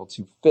got a level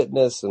 2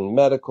 fitness and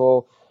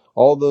medical.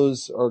 All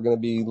those are going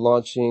to be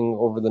launching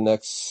over the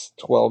next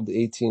 12 to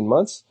 18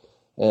 months.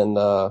 And,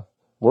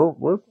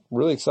 we're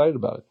really excited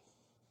about it.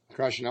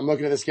 Crushing. I'm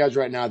looking at the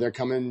schedule right now. They're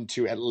coming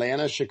to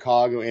Atlanta,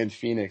 Chicago, and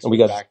Phoenix. And we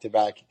got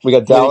back-to-back. We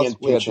got Dallas.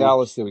 We got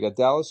Dallas. We got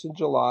Dallas in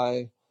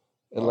July,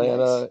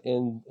 Atlanta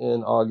in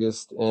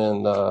August,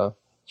 and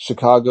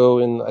Chicago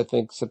in I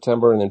think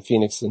September, and then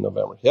Phoenix in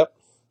November. Yep.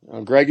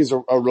 Greg is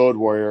a road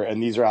warrior,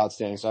 and these are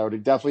outstanding. So I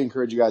would definitely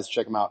encourage you guys to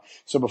check them out.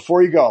 So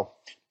before you go,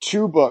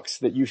 2 books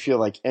that you feel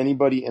like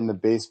anybody in the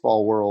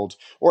baseball world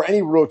or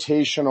any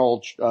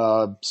rotational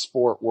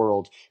sport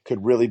world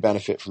could really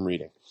benefit from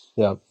reading.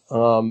 Yeah.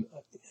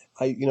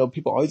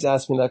 People always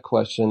ask me that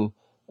question,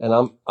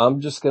 and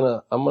I'm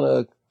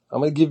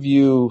gonna give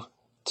you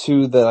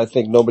 2 that I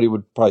think nobody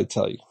would probably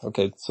tell you.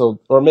 Okay. So,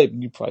 or maybe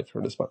you probably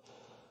heard this one.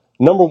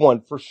 Number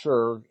 1 for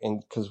sure,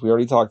 and because we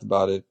already talked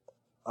about it,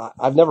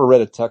 I've never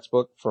read a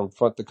textbook from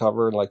front to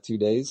cover in like 2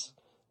 days,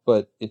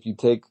 but if you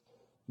take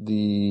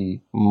the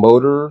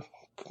motor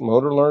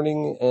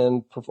learning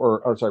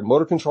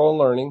motor control and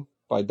learning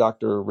by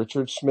Dr.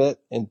 Richard Schmidt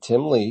and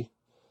Tim Lee,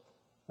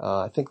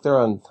 I think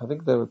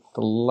the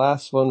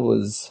last one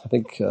was,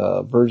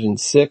 version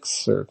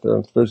 6, or they're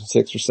on version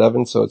 6 or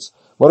 7. So it's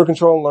motor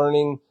control and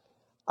learning.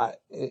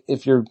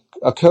 If you're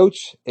a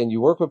coach and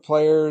you work with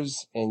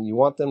players and you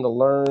want them to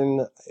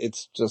learn,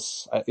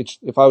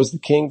 if I was the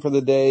king for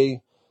the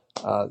day,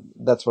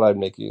 that's what I'd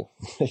make you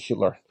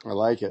learn. I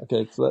like it.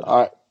 Okay. So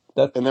all right.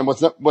 And then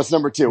what's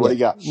number 2? What do you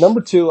got? Number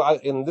 2,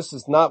 and this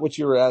is not what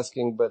you were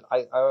asking, but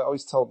I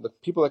always tell the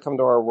people that come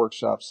to our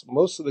workshops,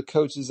 most of the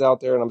coaches out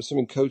there, and I'm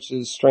assuming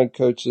coaches, strength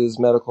coaches,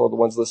 medical, the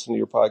ones listening to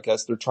your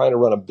podcast, they're trying to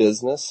run a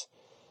business.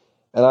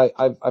 And I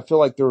feel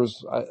like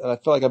I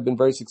feel like I've been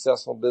very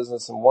successful in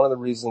business. And one of the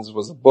reasons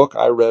was a book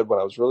I read when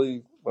I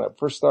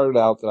first started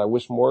out that I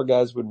wish more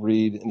guys would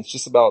read. And it's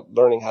just about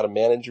learning how to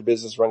manage your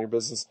business, run your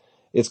business.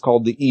 It's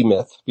called The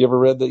E-Myth. Have you ever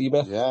read The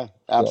E-Myth? Yeah,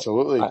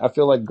 absolutely. Yeah. I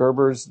feel like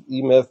Gerber's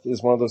E-Myth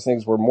is one of those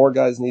things where more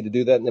guys need to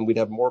do that. And then we'd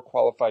have more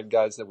qualified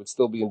guys that would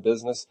still be in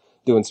business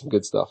doing some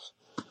good stuff.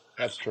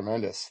 That's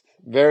tremendous.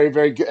 Very,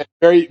 very good.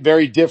 Very,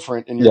 very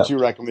different in your 2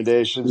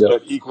 recommendations,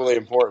 but equally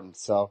important.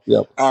 So,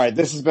 all right.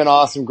 This has been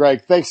awesome,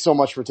 Greg. Thanks so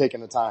much for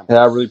taking the time. Yeah,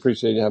 I really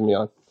appreciate you having me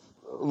on.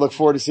 Look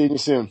forward to seeing you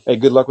soon. Hey,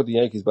 good luck with the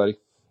Yankees, buddy.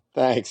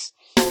 Thanks.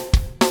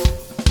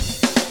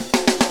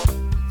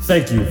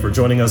 Thank you for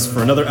joining us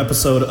for another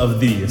episode of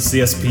the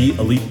CSP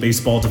Elite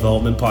Baseball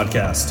Development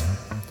Podcast.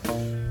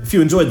 If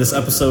you enjoyed this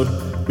episode,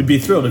 we'd be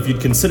thrilled if you'd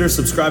consider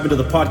subscribing to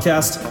the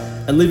podcast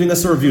and leaving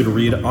us a review to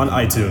read on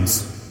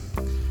iTunes.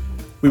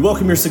 We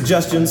welcome your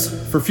suggestions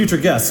for future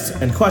guests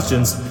and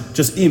questions.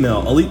 Just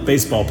email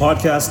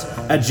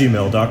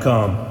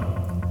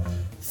elitebaseballpodcast@gmail.com.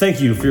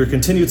 Thank you for your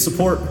continued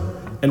support,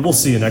 and we'll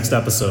see you next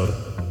episode.